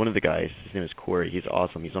 One of the guys, his name is Corey. He's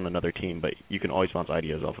awesome. He's on another team, but you can always bounce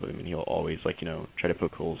ideas off of him, and he'll always, try to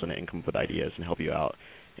poke holes in it and come up with ideas and help you out.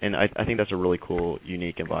 And I think that's a really cool,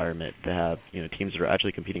 unique environment to have, teams that are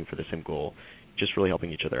actually competing for the same goal, just really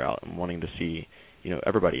helping each other out and wanting to see,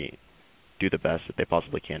 everybody do the best that they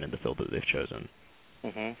possibly can in the field that they've chosen.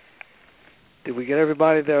 Mm-hmm. Did we get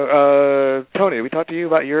everybody there? Toni, did we talk to you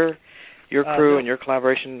about your crew and your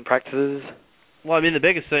collaboration practices? Well, the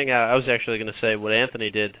biggest thing I was actually going to say, what Anthony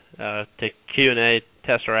did to Q&A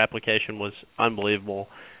test our application was unbelievable.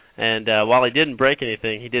 And while he didn't break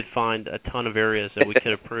anything, he did find a ton of areas that we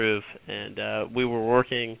could improve. And we were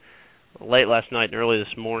working late last night and early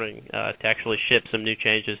this morning to actually ship some new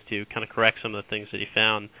changes to kind of correct some of the things that he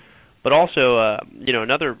found. But also,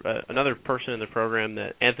 another person in the program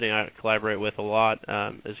that Anthony and I collaborate with a lot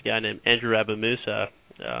is a guy named Andrew Abu Musa,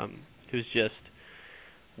 who's just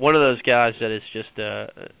one of those guys that is just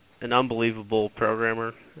an unbelievable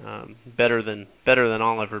programmer, better than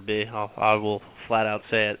I'll ever be. I will flat out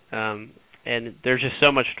say it. And there's just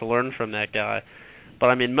so much to learn from that guy. But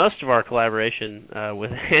I mean, most of our collaboration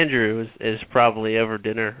with Andrew is probably over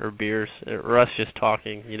dinner or beers or us just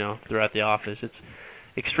talking, throughout the office. It's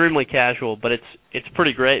extremely casual, but it's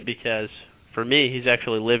pretty great because for me, he's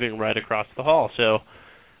actually living right across the hall. So,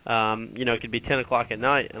 it could be 10 o'clock at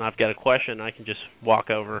night, and I've got a question. I can just walk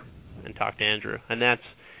over and talk to Andrew, and that's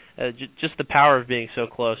just the power of being so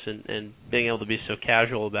close and being able to be so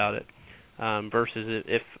casual about it. Versus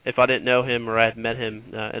if I didn't know him or I had met him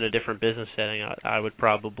in a different business setting, I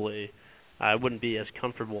wouldn't be as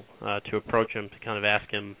comfortable to approach him to kind of ask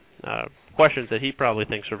him questions that he probably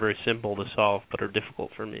thinks are very simple to solve but are difficult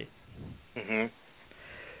for me. Mm-hmm.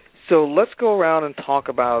 So let's go around and talk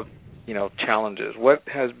about challenges. What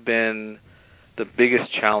has been the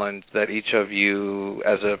biggest challenge that each of you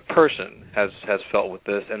as a person has felt with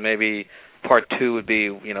this, and maybe part two would be,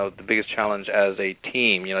 the biggest challenge as a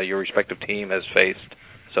team, your respective team has faced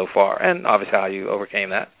so far, and obviously how you overcame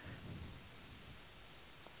that.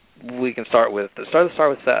 We can start with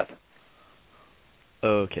Seth.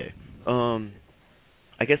 Okay.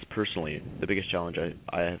 I guess personally, the biggest challenge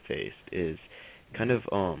I have faced is kind of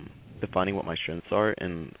defining what my strengths are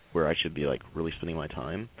and where I should be really spending my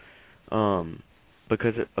time.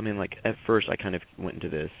 Because at first I kind of went into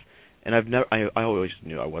this, and I always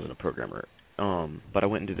knew I wasn't a programmer. But I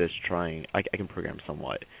went into this trying, I can program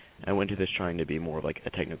somewhat. I went into this trying to be more of a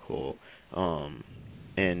technical,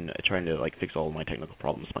 and trying to fix all of my technical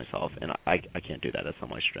problems myself, and I can't do that. That's not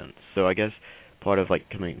my strength. So I guess part of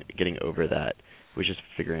getting over that was just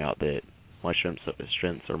figuring out that my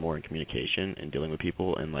strengths are more in communication and dealing with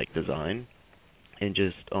people and design, and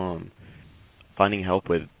just finding help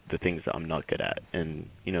with the things that I'm not good at, and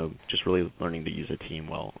just really learning to use a team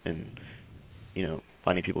well, and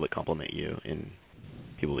finding people that compliment you and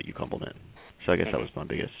people that you compliment. So I guess that was my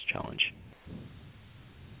biggest challenge.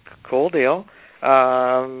 Cool deal.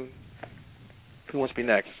 Who wants to be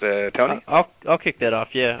next? Toni? I'll kick that off.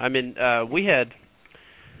 Yeah, I mean, we had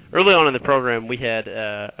early on in the program, we had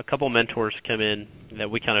a couple mentors come in that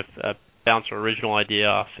we kind of bounced our original idea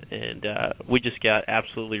off, and we just got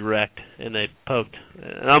absolutely wrecked, and they poked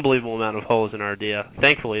an unbelievable amount of holes in our idea.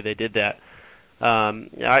 Thankfully, they did that.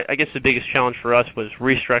 I guess the biggest challenge for us was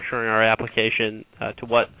restructuring our application to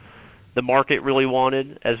what the market really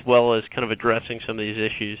wanted, as well as kind of addressing some of these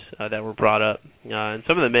issues that were brought up. And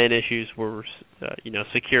some of the main issues were,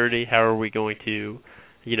 security. How are we going to,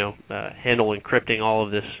 handle encrypting all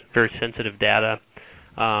of this very sensitive data?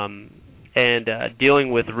 And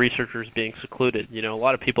dealing with researchers being secluded. A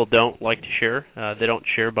lot of people don't like to share. They don't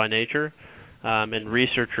share by nature. And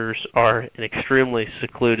researchers are an extremely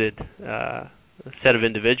secluded set of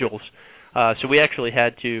individuals. So we actually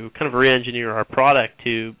had to kind of re-engineer our product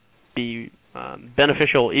to be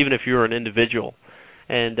beneficial even if you were an individual.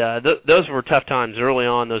 And those were tough times. Early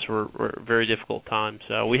on, those were very difficult times.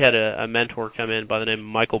 We had a mentor come in by the name of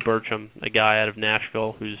Michael Burcham, a guy out of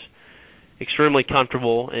Nashville who's extremely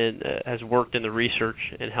comfortable and has worked in the research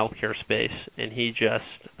and healthcare space, and he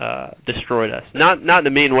just destroyed us. Not in a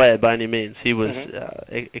mean way by any means. He was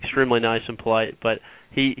extremely nice and polite, but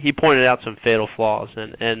he pointed out some fatal flaws,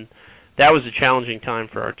 and that was a challenging time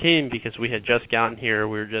for our team because we had just gotten here.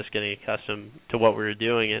 We were just getting accustomed to what we were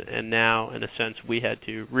doing, and now, in a sense, we had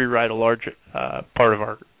to rewrite a large part of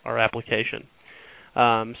our application.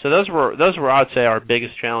 So those were, I would say, our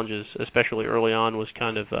biggest challenges, especially early on, was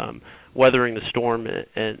kind of weathering the storm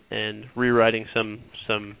and rewriting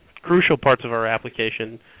some crucial parts of our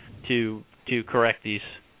application to correct these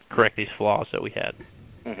flaws that we had.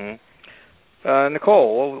 Mm-hmm.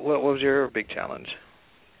 Nicole, what was your big challenge?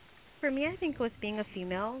 For me, I think with being a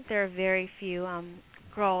female, there are very few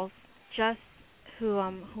girls just who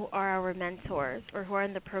are our mentors or who are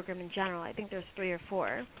in the program in general. I think there's 3 or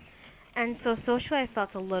 4. And so socially I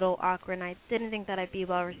felt a little awkward, and I didn't think that I'd be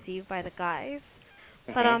well received by the guys.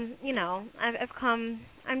 But, I'm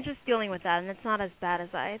just dealing with that, and it's not as bad as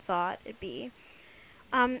I thought it'd be.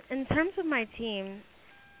 In terms of my team,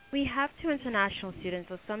 we have 2 international students,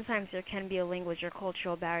 so sometimes there can be a language or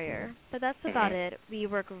cultural barrier. But that's about it. We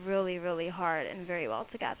work really, really hard and very well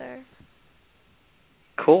together.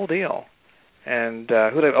 Cool deal. And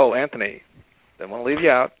Anthony. Didn't want to leave you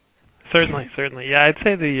out. Certainly. Yeah, I'd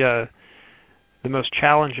say the most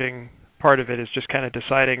challenging part of it is just kind of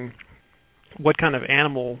deciding what kind of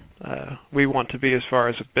animal we want to be as far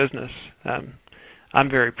as a business. I'm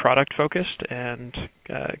very product focused and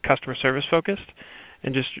customer service focused,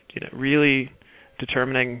 and just really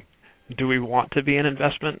determining, do we want to be an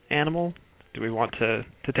investment animal? Do we want to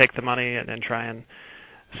take the money and then try and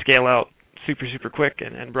scale out super quick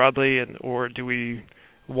and broadly, or do we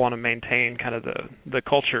want to maintain kind of the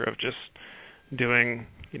culture of just doing,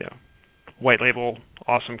 white label,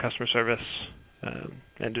 awesome customer service,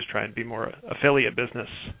 and just try and be more affiliate business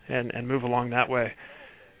and move along that way.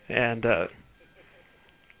 And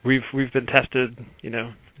we've been tested,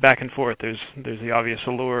 back and forth. There's the obvious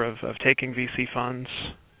allure of taking VC funds,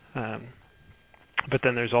 but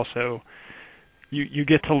then there's also you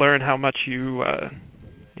get to learn how much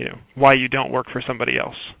why you don't work for somebody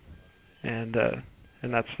else, and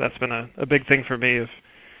that's been a big thing for me.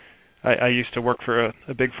 I used to work for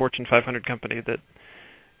a big Fortune 500 company that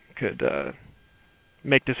could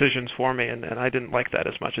make decisions for me, and I didn't like that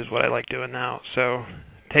as much as what I like doing now. So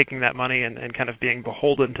taking that money and kind of being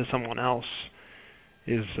beholden to someone else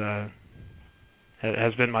has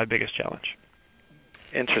been my biggest challenge.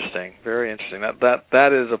 Interesting, very interesting.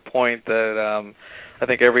 That is a point that I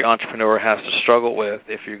think every entrepreneur has to struggle with.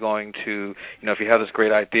 If you're going to, if you have this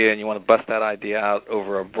great idea and you want to bust that idea out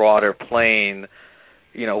over a broader plane,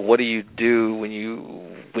 what do you do when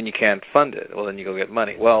you can't fund it? Well, then you go get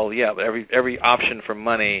money. Well, yeah, but every option for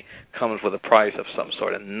money comes with a price of some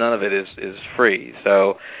sort, and none of it is free.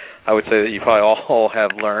 So I would say that you probably all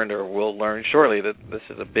have learned or will learn shortly that this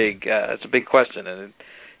is it's a big question, and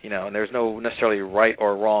and there's no necessarily right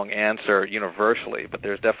or wrong answer universally, but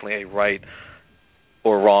there's definitely a right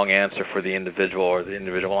or wrong answer for the individual or the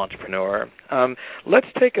individual entrepreneur. Let's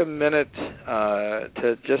take a minute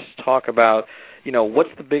to just talk about, what's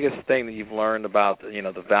the biggest thing that you've learned about,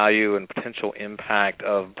 the value and potential impact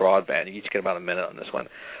of broadband? You each get about a minute on this one.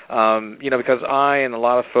 Because I and a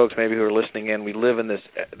lot of folks maybe who are listening in, we live in this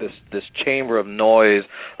chamber of noise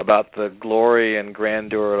about the glory and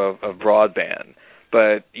grandeur of broadband.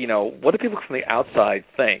 But what do people from the outside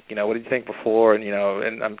think? What did you think before? And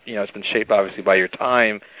it's been shaped obviously by your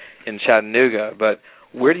time in Chattanooga. But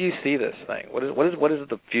where do you see this thing? What is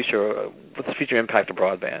the future? What's the future impact of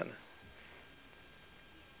broadband?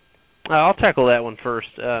 I'll tackle that one first.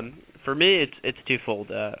 For me, it's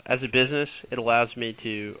twofold. As a business, it allows me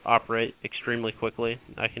to operate extremely quickly.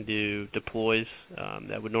 I can do deploys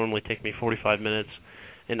that would normally take me 45 minutes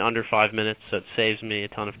in under 5 minutes, so it saves me a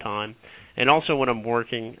ton of time. And also when I'm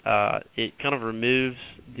working, it kind of removes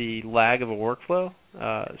the lag of a workflow.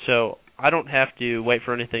 So I don't have to wait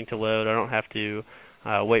for anything to load. I don't have to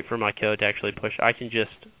wait for my code to actually push. I can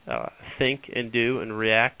just think and do and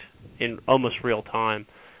react in almost real time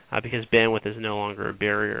because bandwidth is no longer a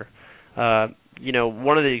barrier.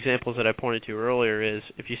 One of the examples that I pointed to earlier is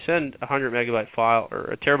if you send a 100 megabyte file or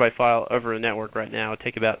a terabyte file over a network right now, it would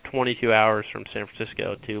take about 22 hours from San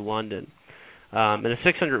Francisco to London. In a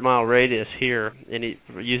 600-mile radius here,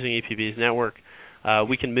 using EPB's network,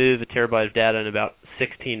 we can move a terabyte of data in about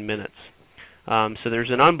 16 minutes. So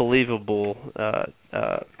there's an unbelievable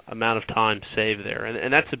amount of time saved there.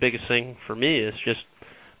 And that's the biggest thing for me is just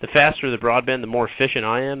the faster the broadband, the more efficient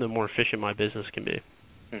I am, the more efficient my business can be.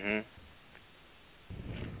 Mm-hmm.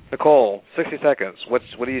 Nicole, 60 seconds. What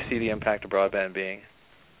do you see the impact of broadband being?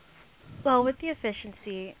 Well, with the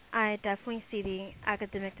efficiency, I definitely see the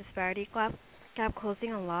academic disparity gap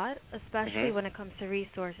closing a lot, especially when it comes to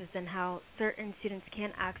resources and how certain students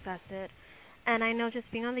can't access it. And I know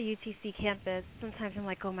just being on the UTC campus, sometimes I'm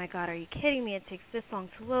like, oh my God, are you kidding me? It takes this long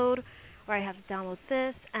to load, or I have to download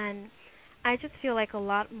this. And I just feel like a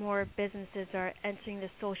lot more businesses are entering the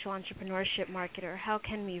social entrepreneurship market, or how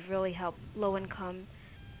can we really help low-income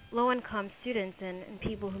students and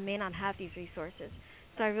people who may not have these resources.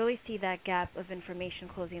 So I really see that gap of information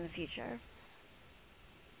closing in the future.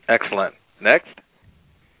 Excellent. Next.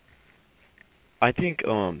 I think,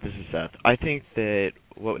 this is Seth. I think that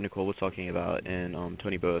what Nicole was talking about and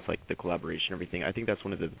Toni both, like the collaboration and everything, I think that's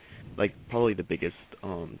one of the, probably the biggest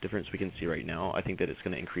difference we can see right now. I think that it's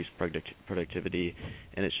going to increase productivity,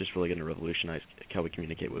 and it's just really going to revolutionize how we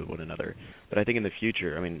communicate with one another. But I think in the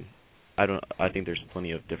future, I think there's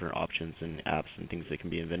plenty of different options and apps and things that can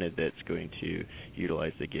be invented that's going to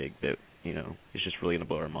utilize the gig that, is just really going to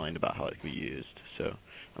blow our mind about how it can be used. So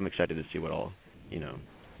I'm excited to see what all,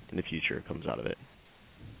 in the future comes out of it.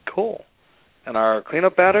 Cool. And our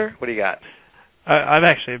cleanup batter, what do you got? I'm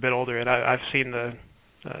actually a bit older, and I've seen the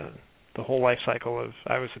whole life cycle of.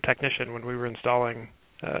 I was a technician when we were installing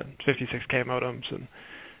 56K modems,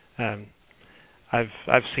 and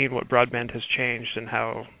I've seen what broadband has changed and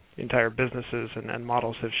how entire businesses and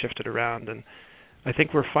models have shifted around, and I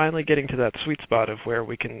think we're finally getting to that sweet spot of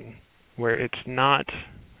where it's not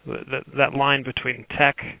that line between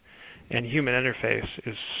tech and human interface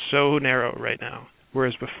is so narrow right now,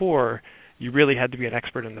 whereas before you really had to be an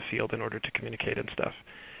expert in the field in order to communicate and stuff.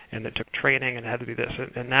 and it took training and it had to be this.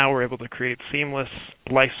 And now we're able to create seamless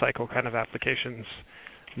life cycle kind of applications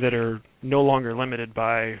that are no longer limited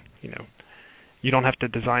by, you don't have to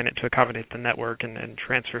design it to accommodate the network and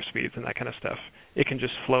transfer speeds and that kind of stuff. It can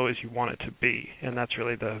just flow as you want it to be, and that's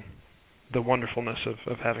really the wonderfulness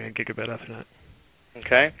of having a gigabit Ethernet.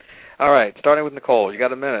 Okay. All right, starting with Nicole, you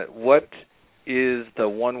got a minute. What is the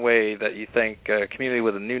one way that you think a community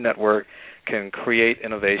with a new network can create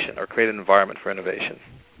innovation or create an environment for innovation?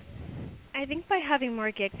 I think by having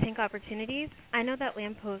more GigTank opportunities. I know that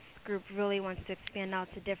Lamppost Group really wants to expand out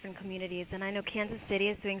to different communities, and I know Kansas City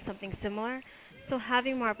is doing something similar. So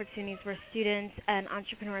having more opportunities where students and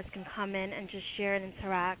entrepreneurs can come in and just share and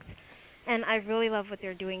interact. And I really love what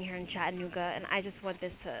they're doing here in Chattanooga, and I just want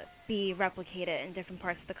this to be replicated in different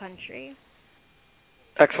parts of the country.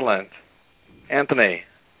 Excellent. Anthony?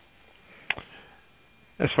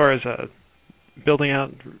 As far as building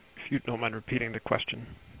out, if you don't mind repeating the question.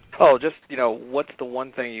 Oh, just, what's the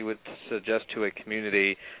one thing you would suggest to a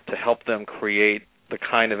community to help them create the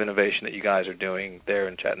kind of innovation that you guys are doing there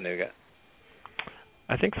in Chattanooga?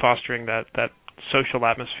 I think fostering that social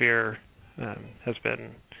atmosphere has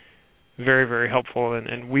been very, very helpful,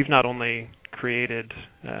 and we've not only created,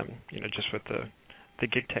 just with the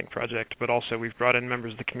GigTank project, but also we've brought in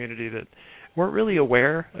members of the community that weren't really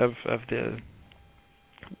aware of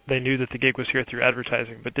they knew that the gig was here through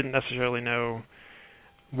advertising, but didn't necessarily know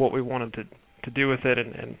what we wanted to do with it,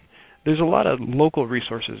 and there's a lot of local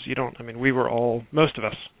resources. Most of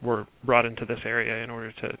us were brought into this area in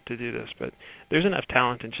order to do this, but there's enough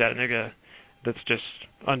talent in Chattanooga that's just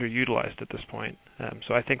underutilized at this point.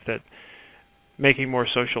 So I think that making more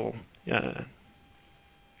social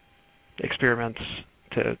experiments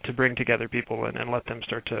to bring together people and let them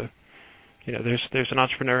start to, there's an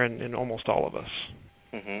entrepreneur in almost all of us.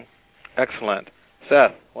 Mm-hmm. Excellent.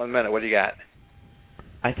 Seth, 1 minute. What do you got?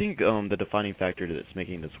 I think the defining factor that's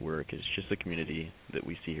making this work is just the community that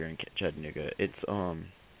we see here in Chattanooga.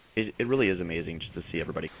 It really is amazing just to see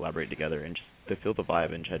everybody collaborate together and just to feel the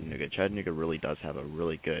vibe in Chattanooga. Chattanooga really does have a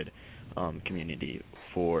really good community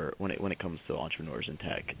for when it comes to entrepreneurs and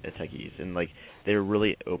techies, and they're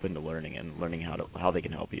really open to learning and learning how they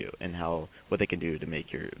can help you and what they can do to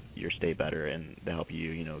make your stay better and to help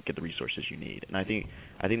you get the resources you need. And I think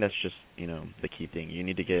that's just the key thing. You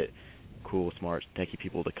need to get cool, smart, techie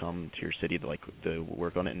people to come to your city to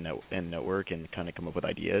work on it and network and kind of come up with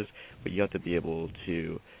ideas, but you have to be able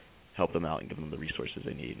to help them out and give them the resources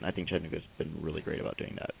they need. And I think Chattanooga's been really great about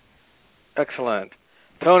doing that. Excellent.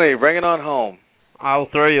 Toni, bring it on home. I'll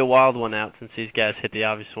throw you a wild one out since these guys hit the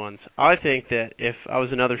obvious ones. I think that if I was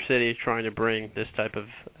another city trying to bring this type of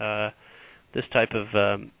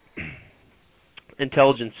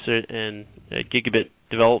intelligence and gigabit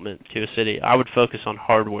development to a city, I would focus on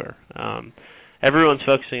hardware. Everyone's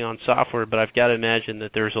focusing on software, but I've got to imagine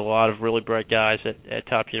that there's a lot of really bright guys at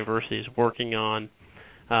top universities working on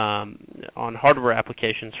hardware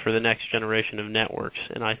applications for the next generation of networks.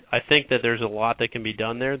 And I think that there's a lot that can be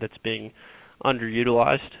done there that's being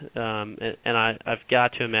underutilized. And I've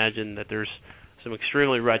got to imagine that there's some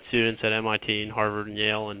extremely bright students at MIT and Harvard and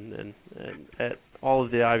Yale and at all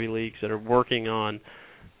of the Ivy Leagues that are working on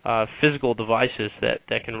physical devices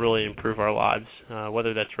that can really improve our lives,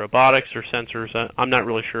 whether that's robotics or sensors. I'm not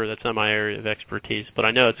really sure. That's not my area of expertise, but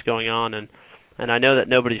I know it's going on, and I know that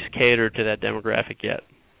nobody's catered to that demographic yet.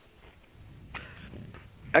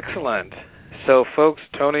 Excellent. So, folks,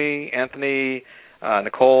 Toni, Anthony,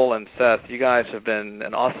 Nicole, and Seth, you guys have been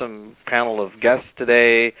an awesome panel of guests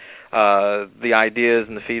today. The ideas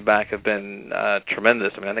and the feedback have been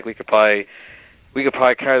tremendous. I think we could probably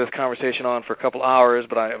carry this conversation on for a couple hours,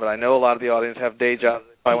 but I know a lot of the audience have day jobs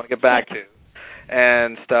they probably want to get back to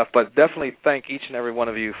and stuff. But definitely thank each and every one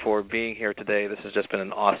of you for being here today. This has just been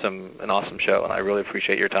an awesome show, and I really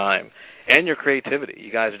appreciate your time and your creativity.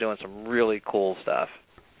 You guys are doing some really cool stuff.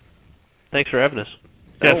 Thanks for having us.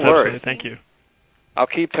 No worries. Thank you. I'll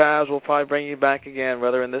keep tabs. We'll probably bring you back again,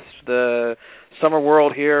 whether in the summer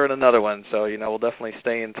world here or in another one. So, we'll definitely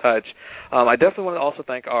stay in touch. I definitely want to also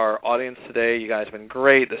thank our audience today. You guys have been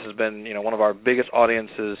great. This has been, one of our biggest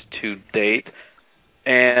audiences to date.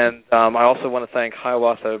 And I also want to thank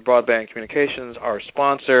Hiawatha Broadband Communications, our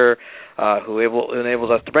sponsor, who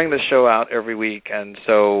enables us to bring this show out every week. And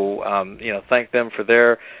so, thank them for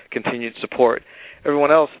their continued support.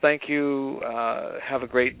 Everyone else, thank you. Have a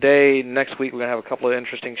great day. Next week we're going to have a couple of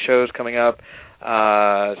interesting shows coming up.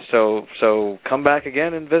 So come back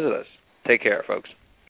again and visit us. Take care, folks.